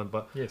relevant,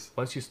 but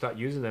once you start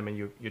using them and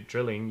you're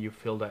drilling, you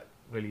feel that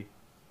really.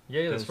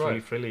 Yeah, that's right. Really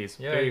freely. It's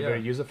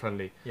very user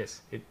friendly.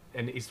 Yes.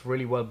 And it's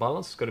really well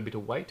balanced. It's got a bit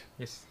of weight.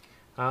 Yes.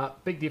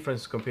 Big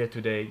difference compared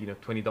to the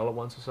 $20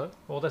 ones or so.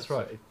 Well, that's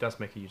right. So it does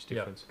make a huge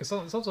difference. Because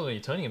sometimes when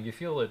you're turning them, you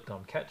feel it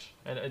catch,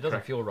 and it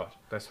doesn't feel right.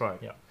 That's right.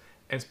 Yeah.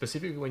 And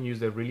specifically when you use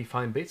the really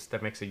fine bits,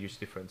 that makes a huge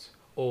difference.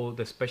 Or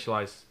the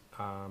specialized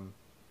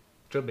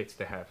drill bits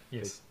they have.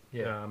 Yes.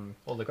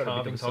 Or the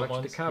carving type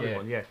ones. The carving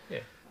one,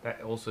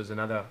 That also is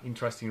another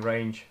interesting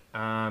range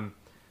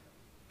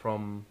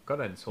from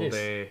Gundams. All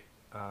the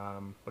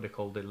what they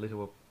call the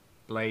little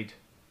blade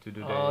to do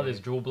the. There's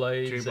drill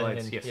blades.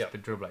 The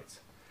drill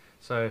blades.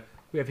 So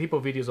we have heap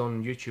of videos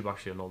on YouTube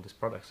actually on all these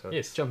products. So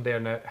jump there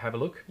and have a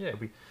look. Yeah.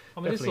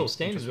 I mean, this little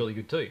stand is really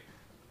good too.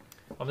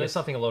 I mean, that's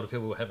something a lot of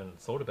people haven't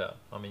thought about.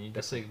 I mean, you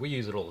just see, we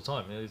use it all the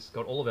time. It's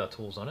got all of our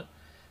tools on it.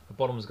 The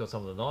bottom's got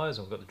some of the knives,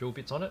 and we've got the drill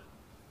bits on it.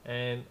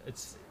 And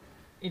it's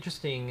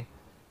interesting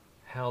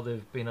how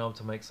they've been able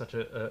to make such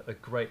a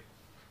great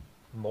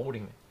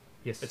moulding.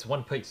 Yes. It's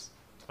one piece.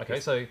 Okay,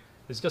 so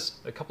There's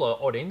just a couple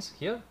of odd ends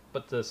here,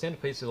 but the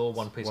centerpiece is all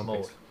one-piece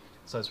mold.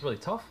 So it's really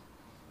tough,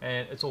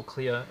 and it's all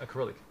clear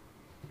acrylic.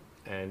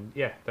 And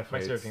yeah, definitely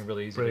makes everything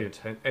really easy. Brilliant,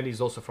 and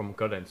he's also from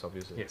GUNDAM,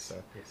 obviously. Yes.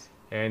 So. Yes.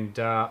 And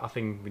I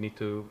think we need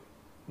to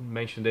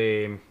mention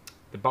the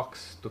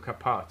box to cut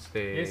parts.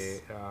 The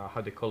how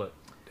do they call it?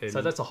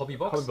 So that's a hobby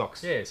box. Hobby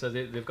box. Yeah. So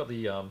they've got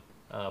the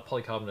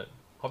polycarbonate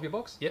hobby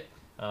box. Yep.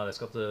 That's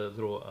got the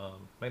little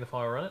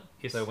magnifier on it.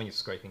 Yes. So when you're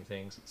scraping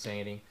things,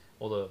 sanding,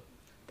 all the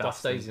dust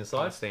stays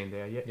inside. Dust staying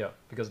there. Yeah. Yeah.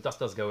 Because dust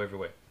does go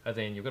everywhere. And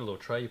then you've got a little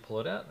tray. You pull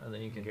it out, and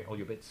then you can get all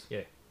your bits.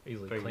 Yeah.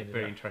 Easily very, clean it.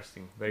 Very out.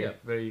 interesting.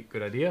 Very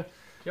good idea.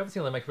 The other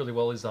thing they make really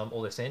well is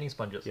all their sanding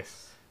sponges.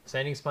 Yes.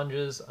 Sanding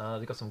sponges.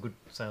 They've got some good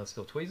stainless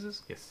steel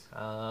tweezers. Yes.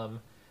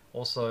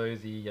 Also,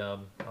 they've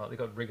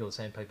got regular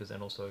sandpapers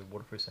and also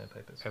waterproof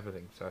sandpapers.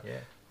 Everything. So yeah,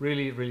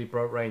 really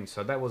broad range.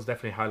 So that was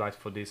definitely a highlight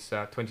for this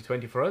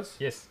 2020 for us.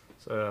 Yes.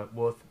 So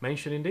worth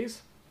mentioning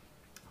this.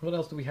 What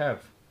else do we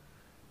have?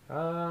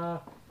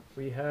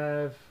 We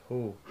have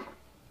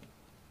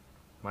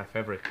my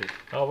favorite pick.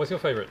 Oh, what's your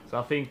favorite? So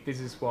I think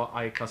this is what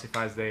I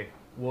classify as the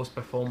worst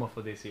performer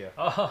for this year.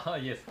 Oh,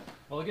 yes.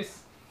 Well, I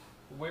guess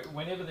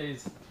whenever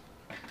there's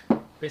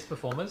best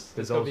performers,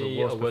 there's got to also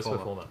be a worst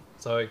performer.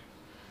 So, and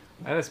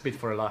that's a bit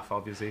for a laugh,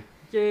 obviously.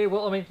 yeah,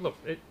 well, I mean, look,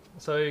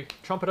 so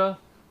Trumpeter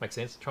makes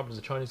sense. Trumpeter's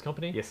a Chinese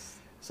company. Yes.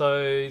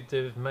 So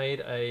they've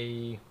made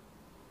a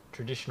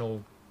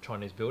traditional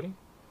Chinese building.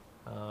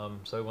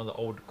 So one of the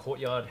old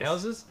courtyard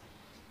houses.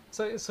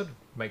 So it sort of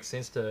makes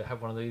sense to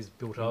have one of these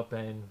built up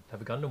and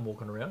have a Gundam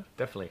walking around.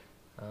 Definitely.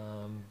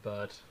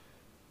 But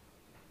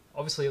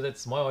obviously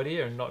that's my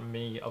idea and not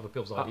many other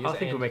people's ideas. I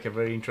think it'll make a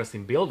very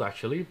interesting build,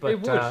 actually. But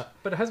it would,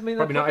 but it hasn't been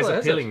that probably not as popular,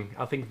 appealing.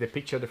 I think the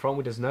picture at the front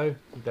with the snow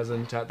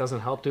doesn't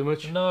help too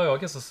much. No, I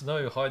guess the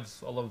snow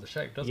hides a lot of the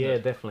shape, doesn't it? Yeah,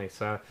 definitely.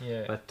 So,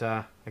 yeah. But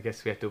I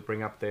guess we have to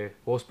bring up the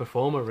worst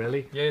performer,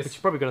 really. Yes. Which is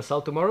probably going to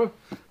sell tomorrow.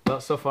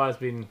 But so far it's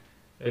been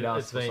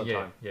it's been, some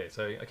time. Yeah.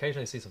 So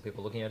occasionally I see some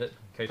people looking at it.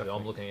 Occasionally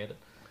I'm looking at it,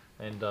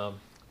 and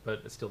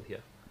but it's still here.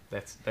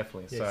 That's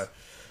definitely yes.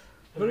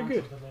 The very runt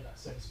good. of the litter,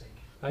 so to speak.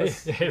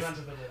 Yes, The runt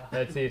of the litter.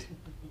 that's it.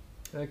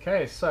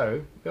 Okay,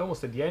 so we're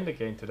almost at the end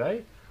again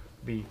today.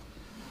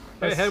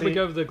 How did we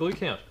go with the glue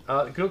count?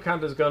 The glue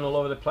count has gone all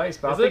over the place,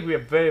 but Is I think it? we are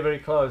very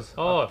close.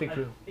 Oh. I think I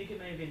think it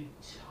may have been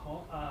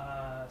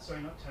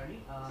sorry, not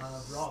Tony.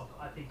 Rob,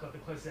 I think got the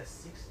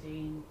closest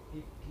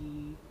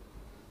 1650,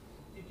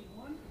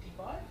 51,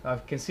 55. I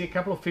can see a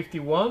couple of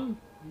 51.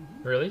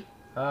 Really?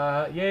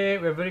 Yeah,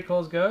 we're very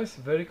close, guys.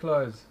 Very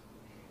close.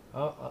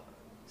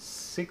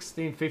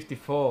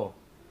 1654.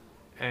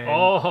 And, who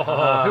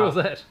was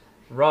that?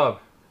 Rob,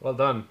 well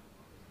done.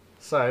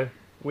 So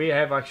we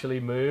have actually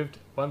moved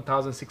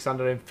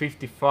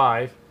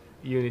 1,655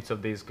 units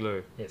of this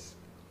glue. Yes.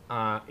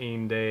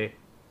 In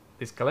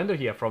this calendar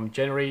here from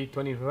January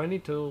 2020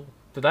 to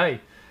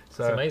today.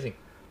 So That's amazing.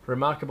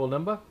 Remarkable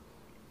number,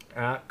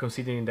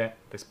 considering that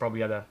there's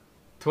probably other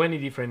 20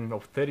 different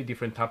or 30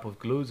 different type of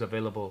glues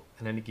available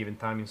at any given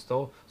time in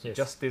store. So Yes.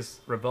 just this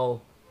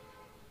Revell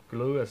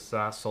glue has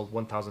sold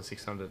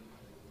 1,600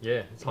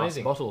 Yeah, it's plus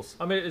amazing. bottles.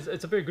 I mean,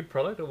 it's a very good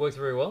product. It works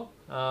very well.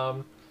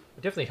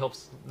 It definitely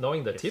helps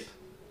knowing the Yes. tip.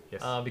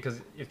 Yes.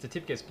 Because if the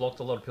tip gets blocked,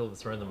 a lot of people have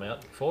thrown them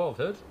out before, I've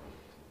heard.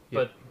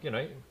 Yep.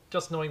 But,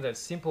 just knowing that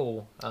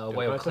simple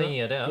way of better. cleaning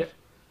it out, Yep.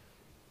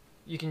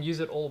 you can use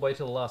it all the way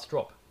to the last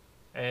drop.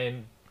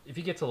 And if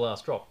you get to the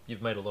last drop,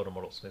 you've made a lot of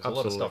models. There's a lot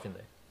of Absolutely. stuff in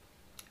there.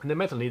 And the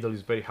metal needle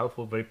is very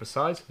helpful, very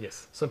precise.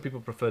 Yes. Some people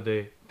prefer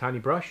the tiny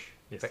brush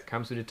Yes. that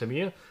comes with the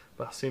Tamiya,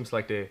 but it seems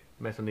like the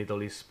metal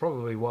needle is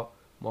probably what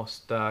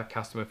most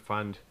customers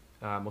find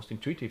most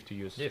intuitive to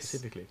use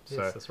specifically. Yes,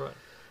 So that's right.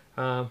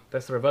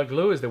 that's the Revell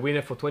glue is the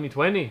winner for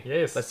 2020.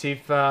 Yes. Let's see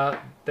if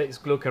this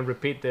glue can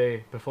repeat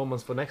the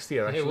performance for next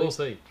year. Actually, Yeah, we'll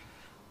see.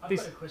 I've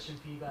This- got a question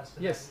for you guys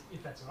for Yes. that,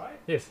 if that's all right.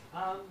 Yes.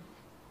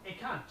 It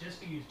can't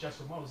just be used just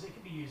for models. It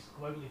can be used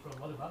globally for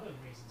a lot of other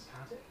reasons,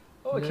 can't it?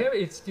 Oh, Yeah.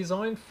 okay. It's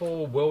designed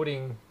for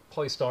welding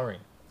polystyrene.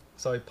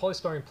 So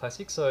polystyrene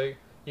plastic. So you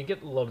can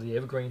get a lot of the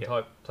evergreen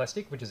type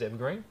plastic, which is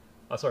evergreen.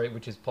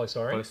 Which is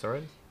polystyrene.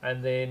 polystyrene,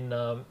 And then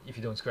if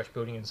you're doing scratch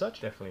building and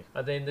such. definitely.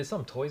 And then there's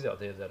some toys out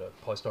there that are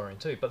polystyrene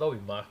too, but they'll be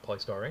marked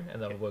polystyrene and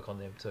that'll work on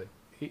them too.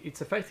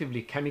 It's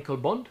effectively chemical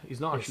bond. It's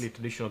not Yes. actually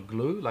traditional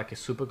glue like a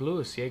super glue,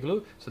 a CA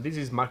glue. So this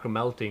is micro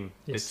melting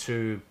Yes.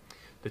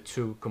 the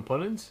two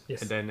components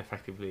Yes. and then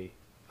effectively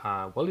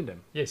welding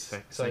them. Yes. So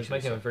it's essentially,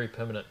 making them very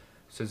permanent.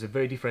 So it's a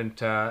very different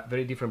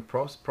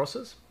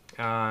process,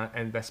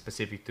 and that's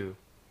specific to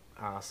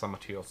some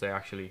materials. They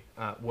actually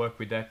work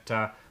with that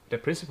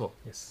principle.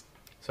 Yes.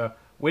 So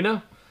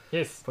winner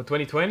Yes. for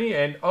 2020,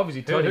 and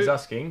obviously Tony's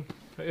asking.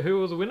 Who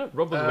was the winner?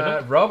 Rob was the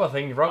winner. Rob, I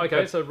think. Rob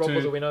Okay, got so Rob to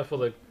was the winner for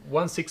the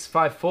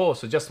 1654,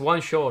 so just one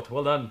short.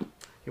 Well done.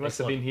 He must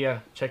have Excellent. been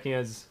here checking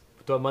us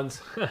for 12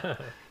 months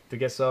to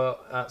get so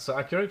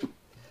accurate.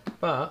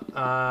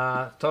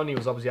 But Tony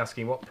was obviously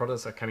asking what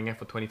products are coming out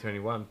for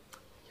 2021.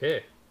 Yeah.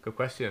 Good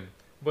question.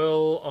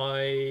 Well,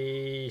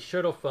 I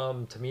showed off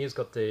Tamiya's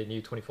got their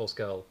new 24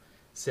 scale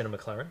Senna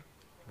McLaren,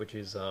 which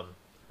is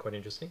quite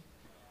interesting.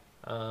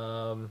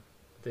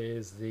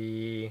 There's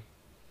the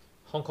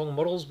Hong Kong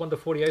models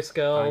 1/48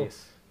 scale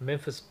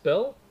Memphis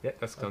Belle. Yeah,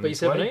 that's going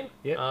B17.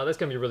 Yeah, that's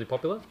going to be really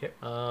popular. Yep.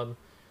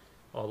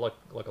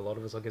 Like a lot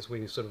of us, I guess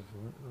we sort of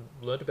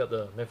learned about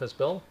the Memphis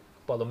Belle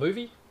by the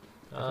movie.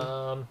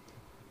 On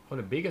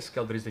a bigger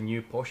scale, there is the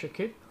new Porsche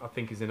kit. I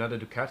think is another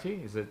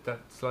Ducati. Is it that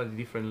slightly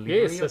different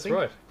livery? Yes, that's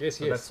right. Yes,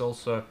 so yes. That's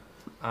also.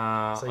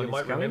 So you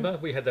might remember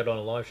we had that on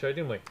a live show,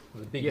 didn't we?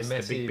 The big,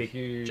 massive, the big,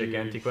 huge,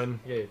 gigantic one.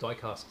 Yeah,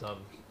 die-cast So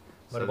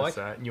motorbike.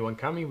 there's a new one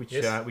coming, which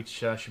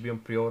should be on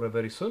pre-order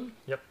very soon.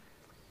 Yep.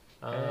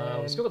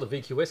 We've still got the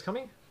VQS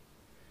coming.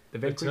 The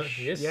Vanquish,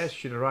 yes,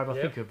 should arrive.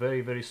 I think very,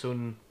 very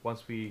soon.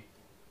 Once we,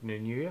 New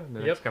Year, in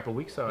the next couple of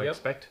weeks, I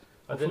expect.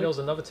 And then there was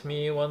another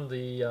Tamiya one.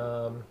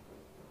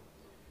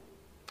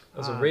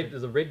 There's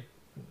a red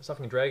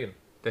something dragon.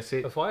 That's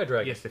it. A fire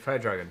dragon. Yes, the fire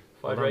dragon.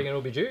 Fire dragon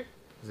will be due.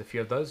 There's a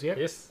few of those. Yeah.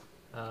 Yes.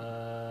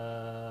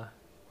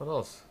 What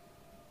else?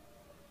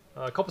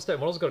 Copper State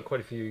Models got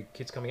quite a few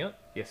kits coming out.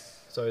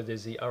 Yes. So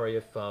there's the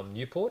RAF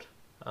Newport,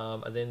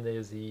 and then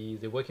there's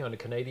they're working on a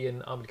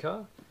Canadian armoured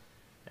car,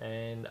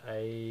 and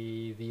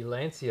the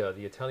Lancia,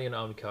 the Italian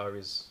armoured car,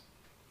 is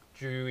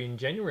due in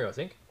January, I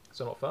think.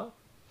 So not far.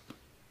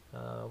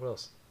 What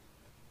else?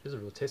 This is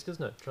a real test,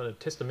 isn't it? Trying to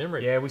test the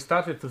memory. Yeah, we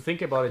started to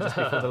think about it just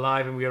before the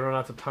live, and we run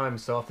out of time.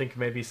 So I think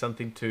maybe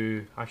something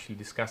to actually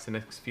discuss the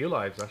next few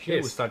lives.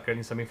 Actually, we'll start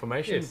getting some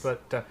information.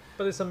 But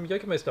there's some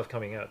Yokomo stuff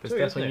coming out. There's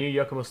definitely new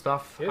Yokomo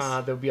stuff.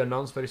 Yes. They'll be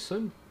announced very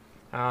soon.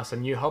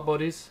 Some new hub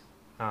bodies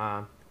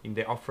in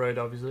the off-road,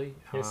 obviously.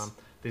 Yes.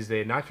 There's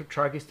the Nitro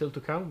Truggy still to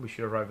come. We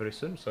should arrive very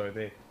soon. So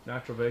the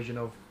Nitro version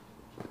of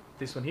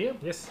this one here.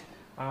 Yes.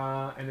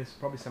 And there's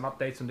probably some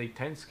updates on the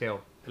 10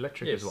 scale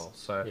electric as well.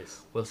 So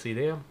we'll see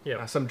there.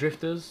 Yeah. Some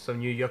drifters, some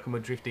new Yokomo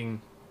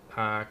drifting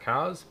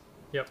cars.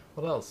 Yep.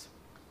 What else?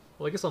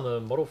 Well, I guess on the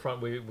model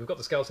front, we've got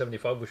the Scale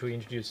 75, which we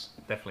introduced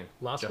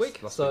last week.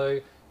 So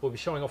we'll be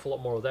showing off a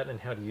lot more of that and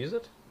how to use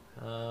it.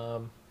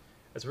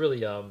 It's a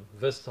really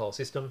versatile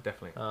system.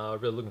 Definitely.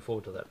 Really looking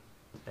forward to that.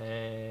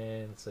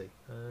 And let's see.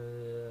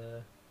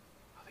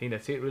 I think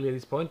that's it really at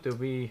this point. There'll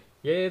be...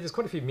 Yeah, there's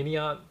quite a few mini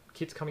art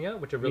kits coming out,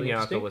 which are really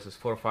interesting. Mini art always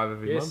 4 or 5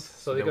 every month.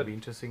 So they've got be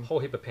interesting. A whole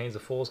heap of Panzer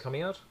 4s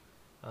coming out.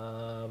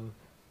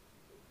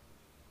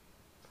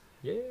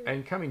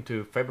 And coming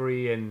to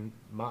February and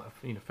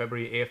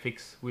February,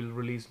 Airfix will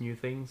release new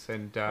things,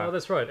 and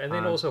that's right. And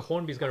then also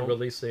Hornby's going to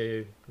release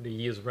the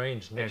year's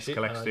range next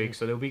week.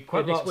 So there'll be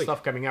quite a lot of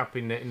stuff coming up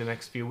in the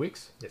next few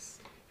weeks. Yes.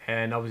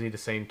 And obviously at the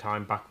same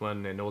time,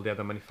 Bachmann and all the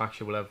other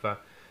manufacturers will have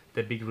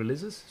their big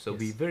releases. So it'll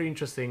be very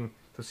interesting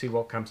to see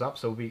what comes up.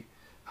 So it'll be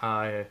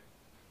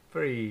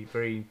very,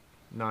 very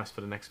nice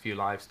for the next few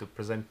lives to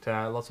present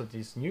lots of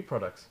these new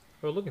products.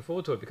 We're looking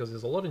forward to it because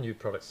there's a lot of new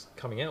products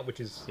coming out, which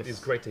is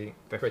great to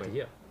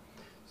hear.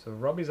 So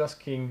Rob is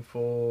asking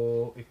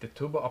for if the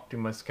Turbo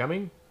Optima is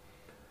coming.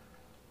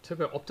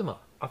 Turbo Optima?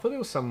 I thought there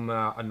was some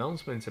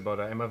announcements about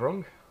it. Am I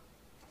wrong?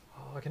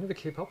 Oh, I can never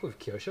keep up with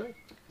Kyosho.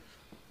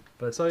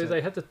 But so they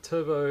had the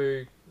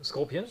Turbo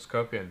Scorpion.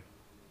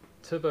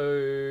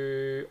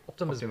 Turbo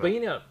Optima's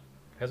been out,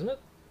 hasn't it?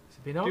 Has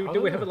it been out?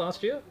 Did we have it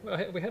last year?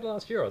 We had it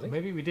last year, I think.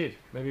 Maybe we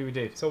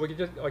did. So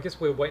I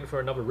guess we're waiting for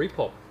another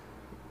repop.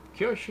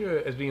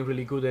 Kyosho has been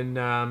really good in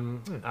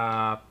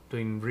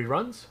doing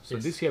reruns. So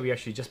this year we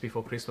actually, just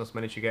before Christmas,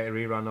 managed to get a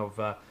rerun of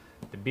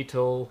the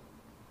Beetle,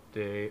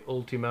 the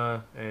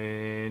Ultima,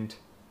 and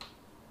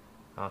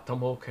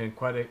Tomahawk, and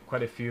quite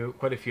a few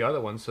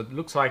other ones. So it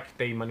looks like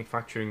they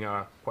manufacturing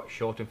are quite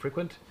short and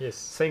frequent. Yes.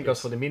 Same goes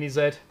for the Mini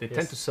Z. They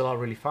tend to sell out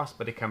really fast,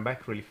 but they come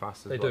back really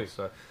fast as well. They do.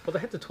 So. Well, they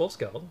had the 12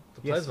 scale,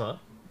 the Plasma.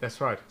 That's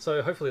right.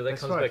 So hopefully that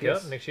comes back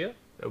out next year.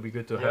 It'll be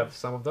good to have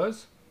some of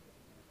those.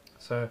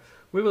 So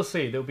we will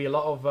see. There'll be a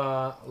lot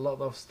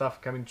of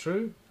stuff coming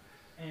through,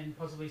 and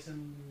possibly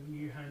some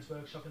new Hearns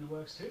Workshop in the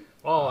works too.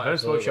 Oh,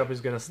 Hearns Workshop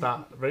is going to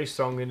start very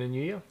strong in the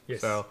new year.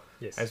 Yes. So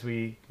as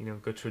we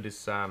go through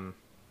this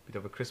bit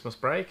of a Christmas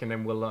break, and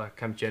then we'll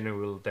come January,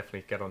 we'll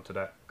definitely get onto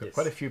that. Got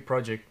quite a few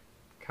projects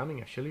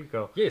coming actually.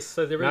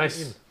 So they're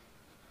nice in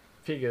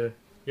figure.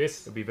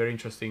 Yes. It'll be very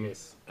interesting.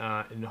 Yes.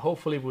 And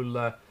hopefully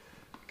we'll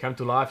come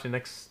to life the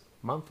next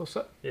month or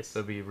so. Yes.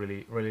 That'll be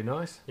really, really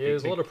nice. Yeah,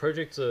 there's a lot of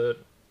projects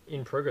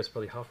in progress,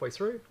 probably halfway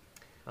through.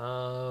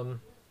 A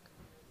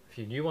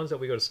few new ones that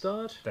we got to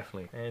start.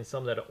 Definitely. And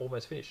some that are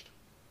almost finished.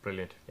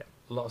 Brilliant. Yeah.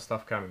 A lot of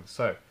stuff coming.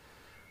 So,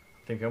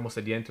 I think we're almost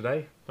at the end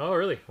today. Oh,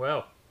 really?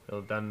 Wow.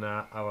 We've done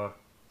our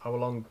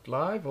hour-long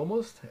live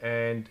almost,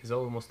 and it's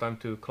almost time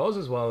to close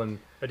as well. And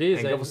it is.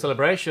 And go for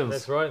celebrations.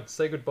 That's right.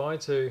 Say goodbye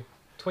to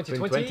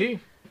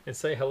 2020 and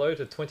say hello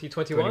to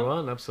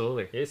 2021.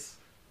 Absolutely. Yes.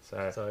 So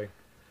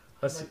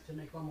I'd like to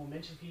make one more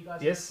mention for you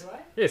guys. Yes.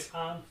 Yes.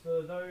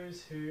 For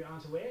those who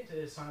aren't aware,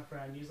 to sign up for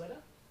our newsletter.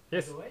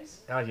 Yes. As always.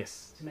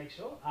 Yes. To make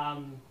sure,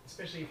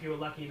 especially if you were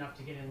lucky enough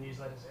to get in the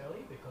newsletters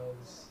early,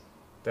 because.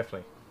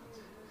 Definitely.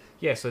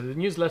 Yeah, so the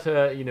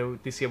newsletter,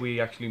 this year we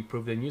actually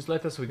improved the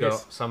newsletter, so we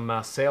got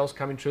some sales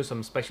coming through,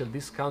 some special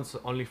discounts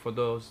only for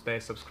those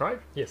that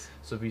subscribe. Yes.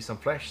 So there'll be some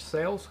flash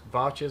sales,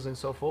 vouchers and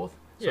so forth.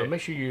 So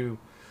make sure you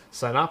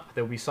sign up.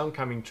 There'll be some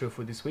coming through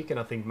for this weekend,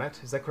 I think, Matt.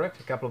 Is that correct?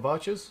 A couple of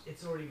vouchers?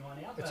 It's already gone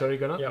out. It's already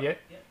gone up? Yep. Yeah.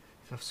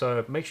 Yep.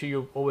 So make sure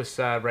you always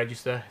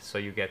register so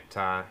you get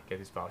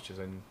these vouchers.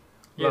 And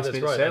Yeah, last that's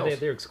minute right. sales.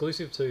 And they're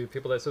exclusive to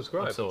people that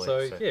subscribe.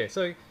 Absolutely. So, yeah,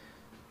 so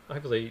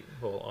hopefully,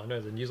 well, I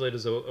know the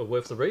newsletters are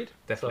worth the read.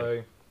 Definitely.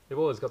 So they've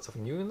always got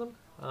something new in them.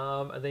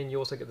 And then you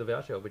also get the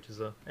voucher, which is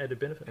an added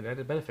benefit. An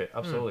added benefit,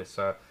 absolutely.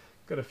 So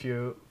got a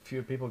few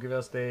people give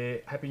us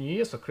their Happy New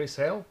Year. So Chris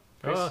Hale,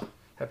 Chris,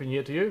 Happy New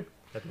Year to you.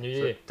 Happy New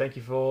So Year. thank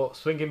you for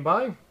swinging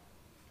by.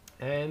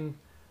 And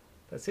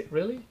that's it,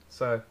 really.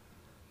 So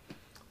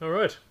All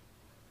right.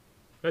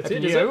 That's Happy it,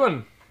 New is Year, it?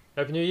 everyone.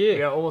 Happy New Year.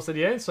 We are almost at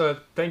the end. So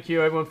thank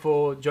you, everyone,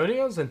 for joining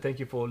us. And thank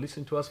you for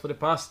listening to us for the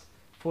past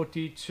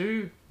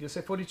 42, you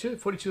say 42?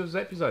 42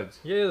 episodes.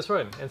 Yeah, that's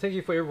right. And thank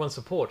you for everyone's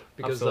support,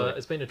 because Absolutely.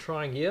 it's been a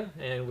trying year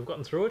and we've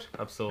gotten through it.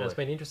 And Absolutely. it's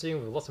been interesting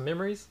with lots of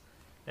memories,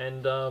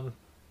 and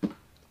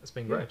it's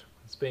been great.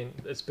 It's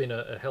been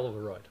a hell of a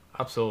ride.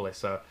 Absolutely.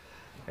 So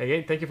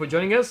again, thank you for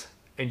joining us.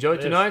 Enjoy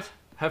Yes. tonight.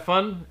 Have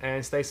fun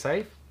and stay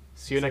safe. See you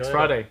See you next later.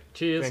 Friday.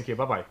 Cheers. Thank you.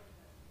 Bye-bye.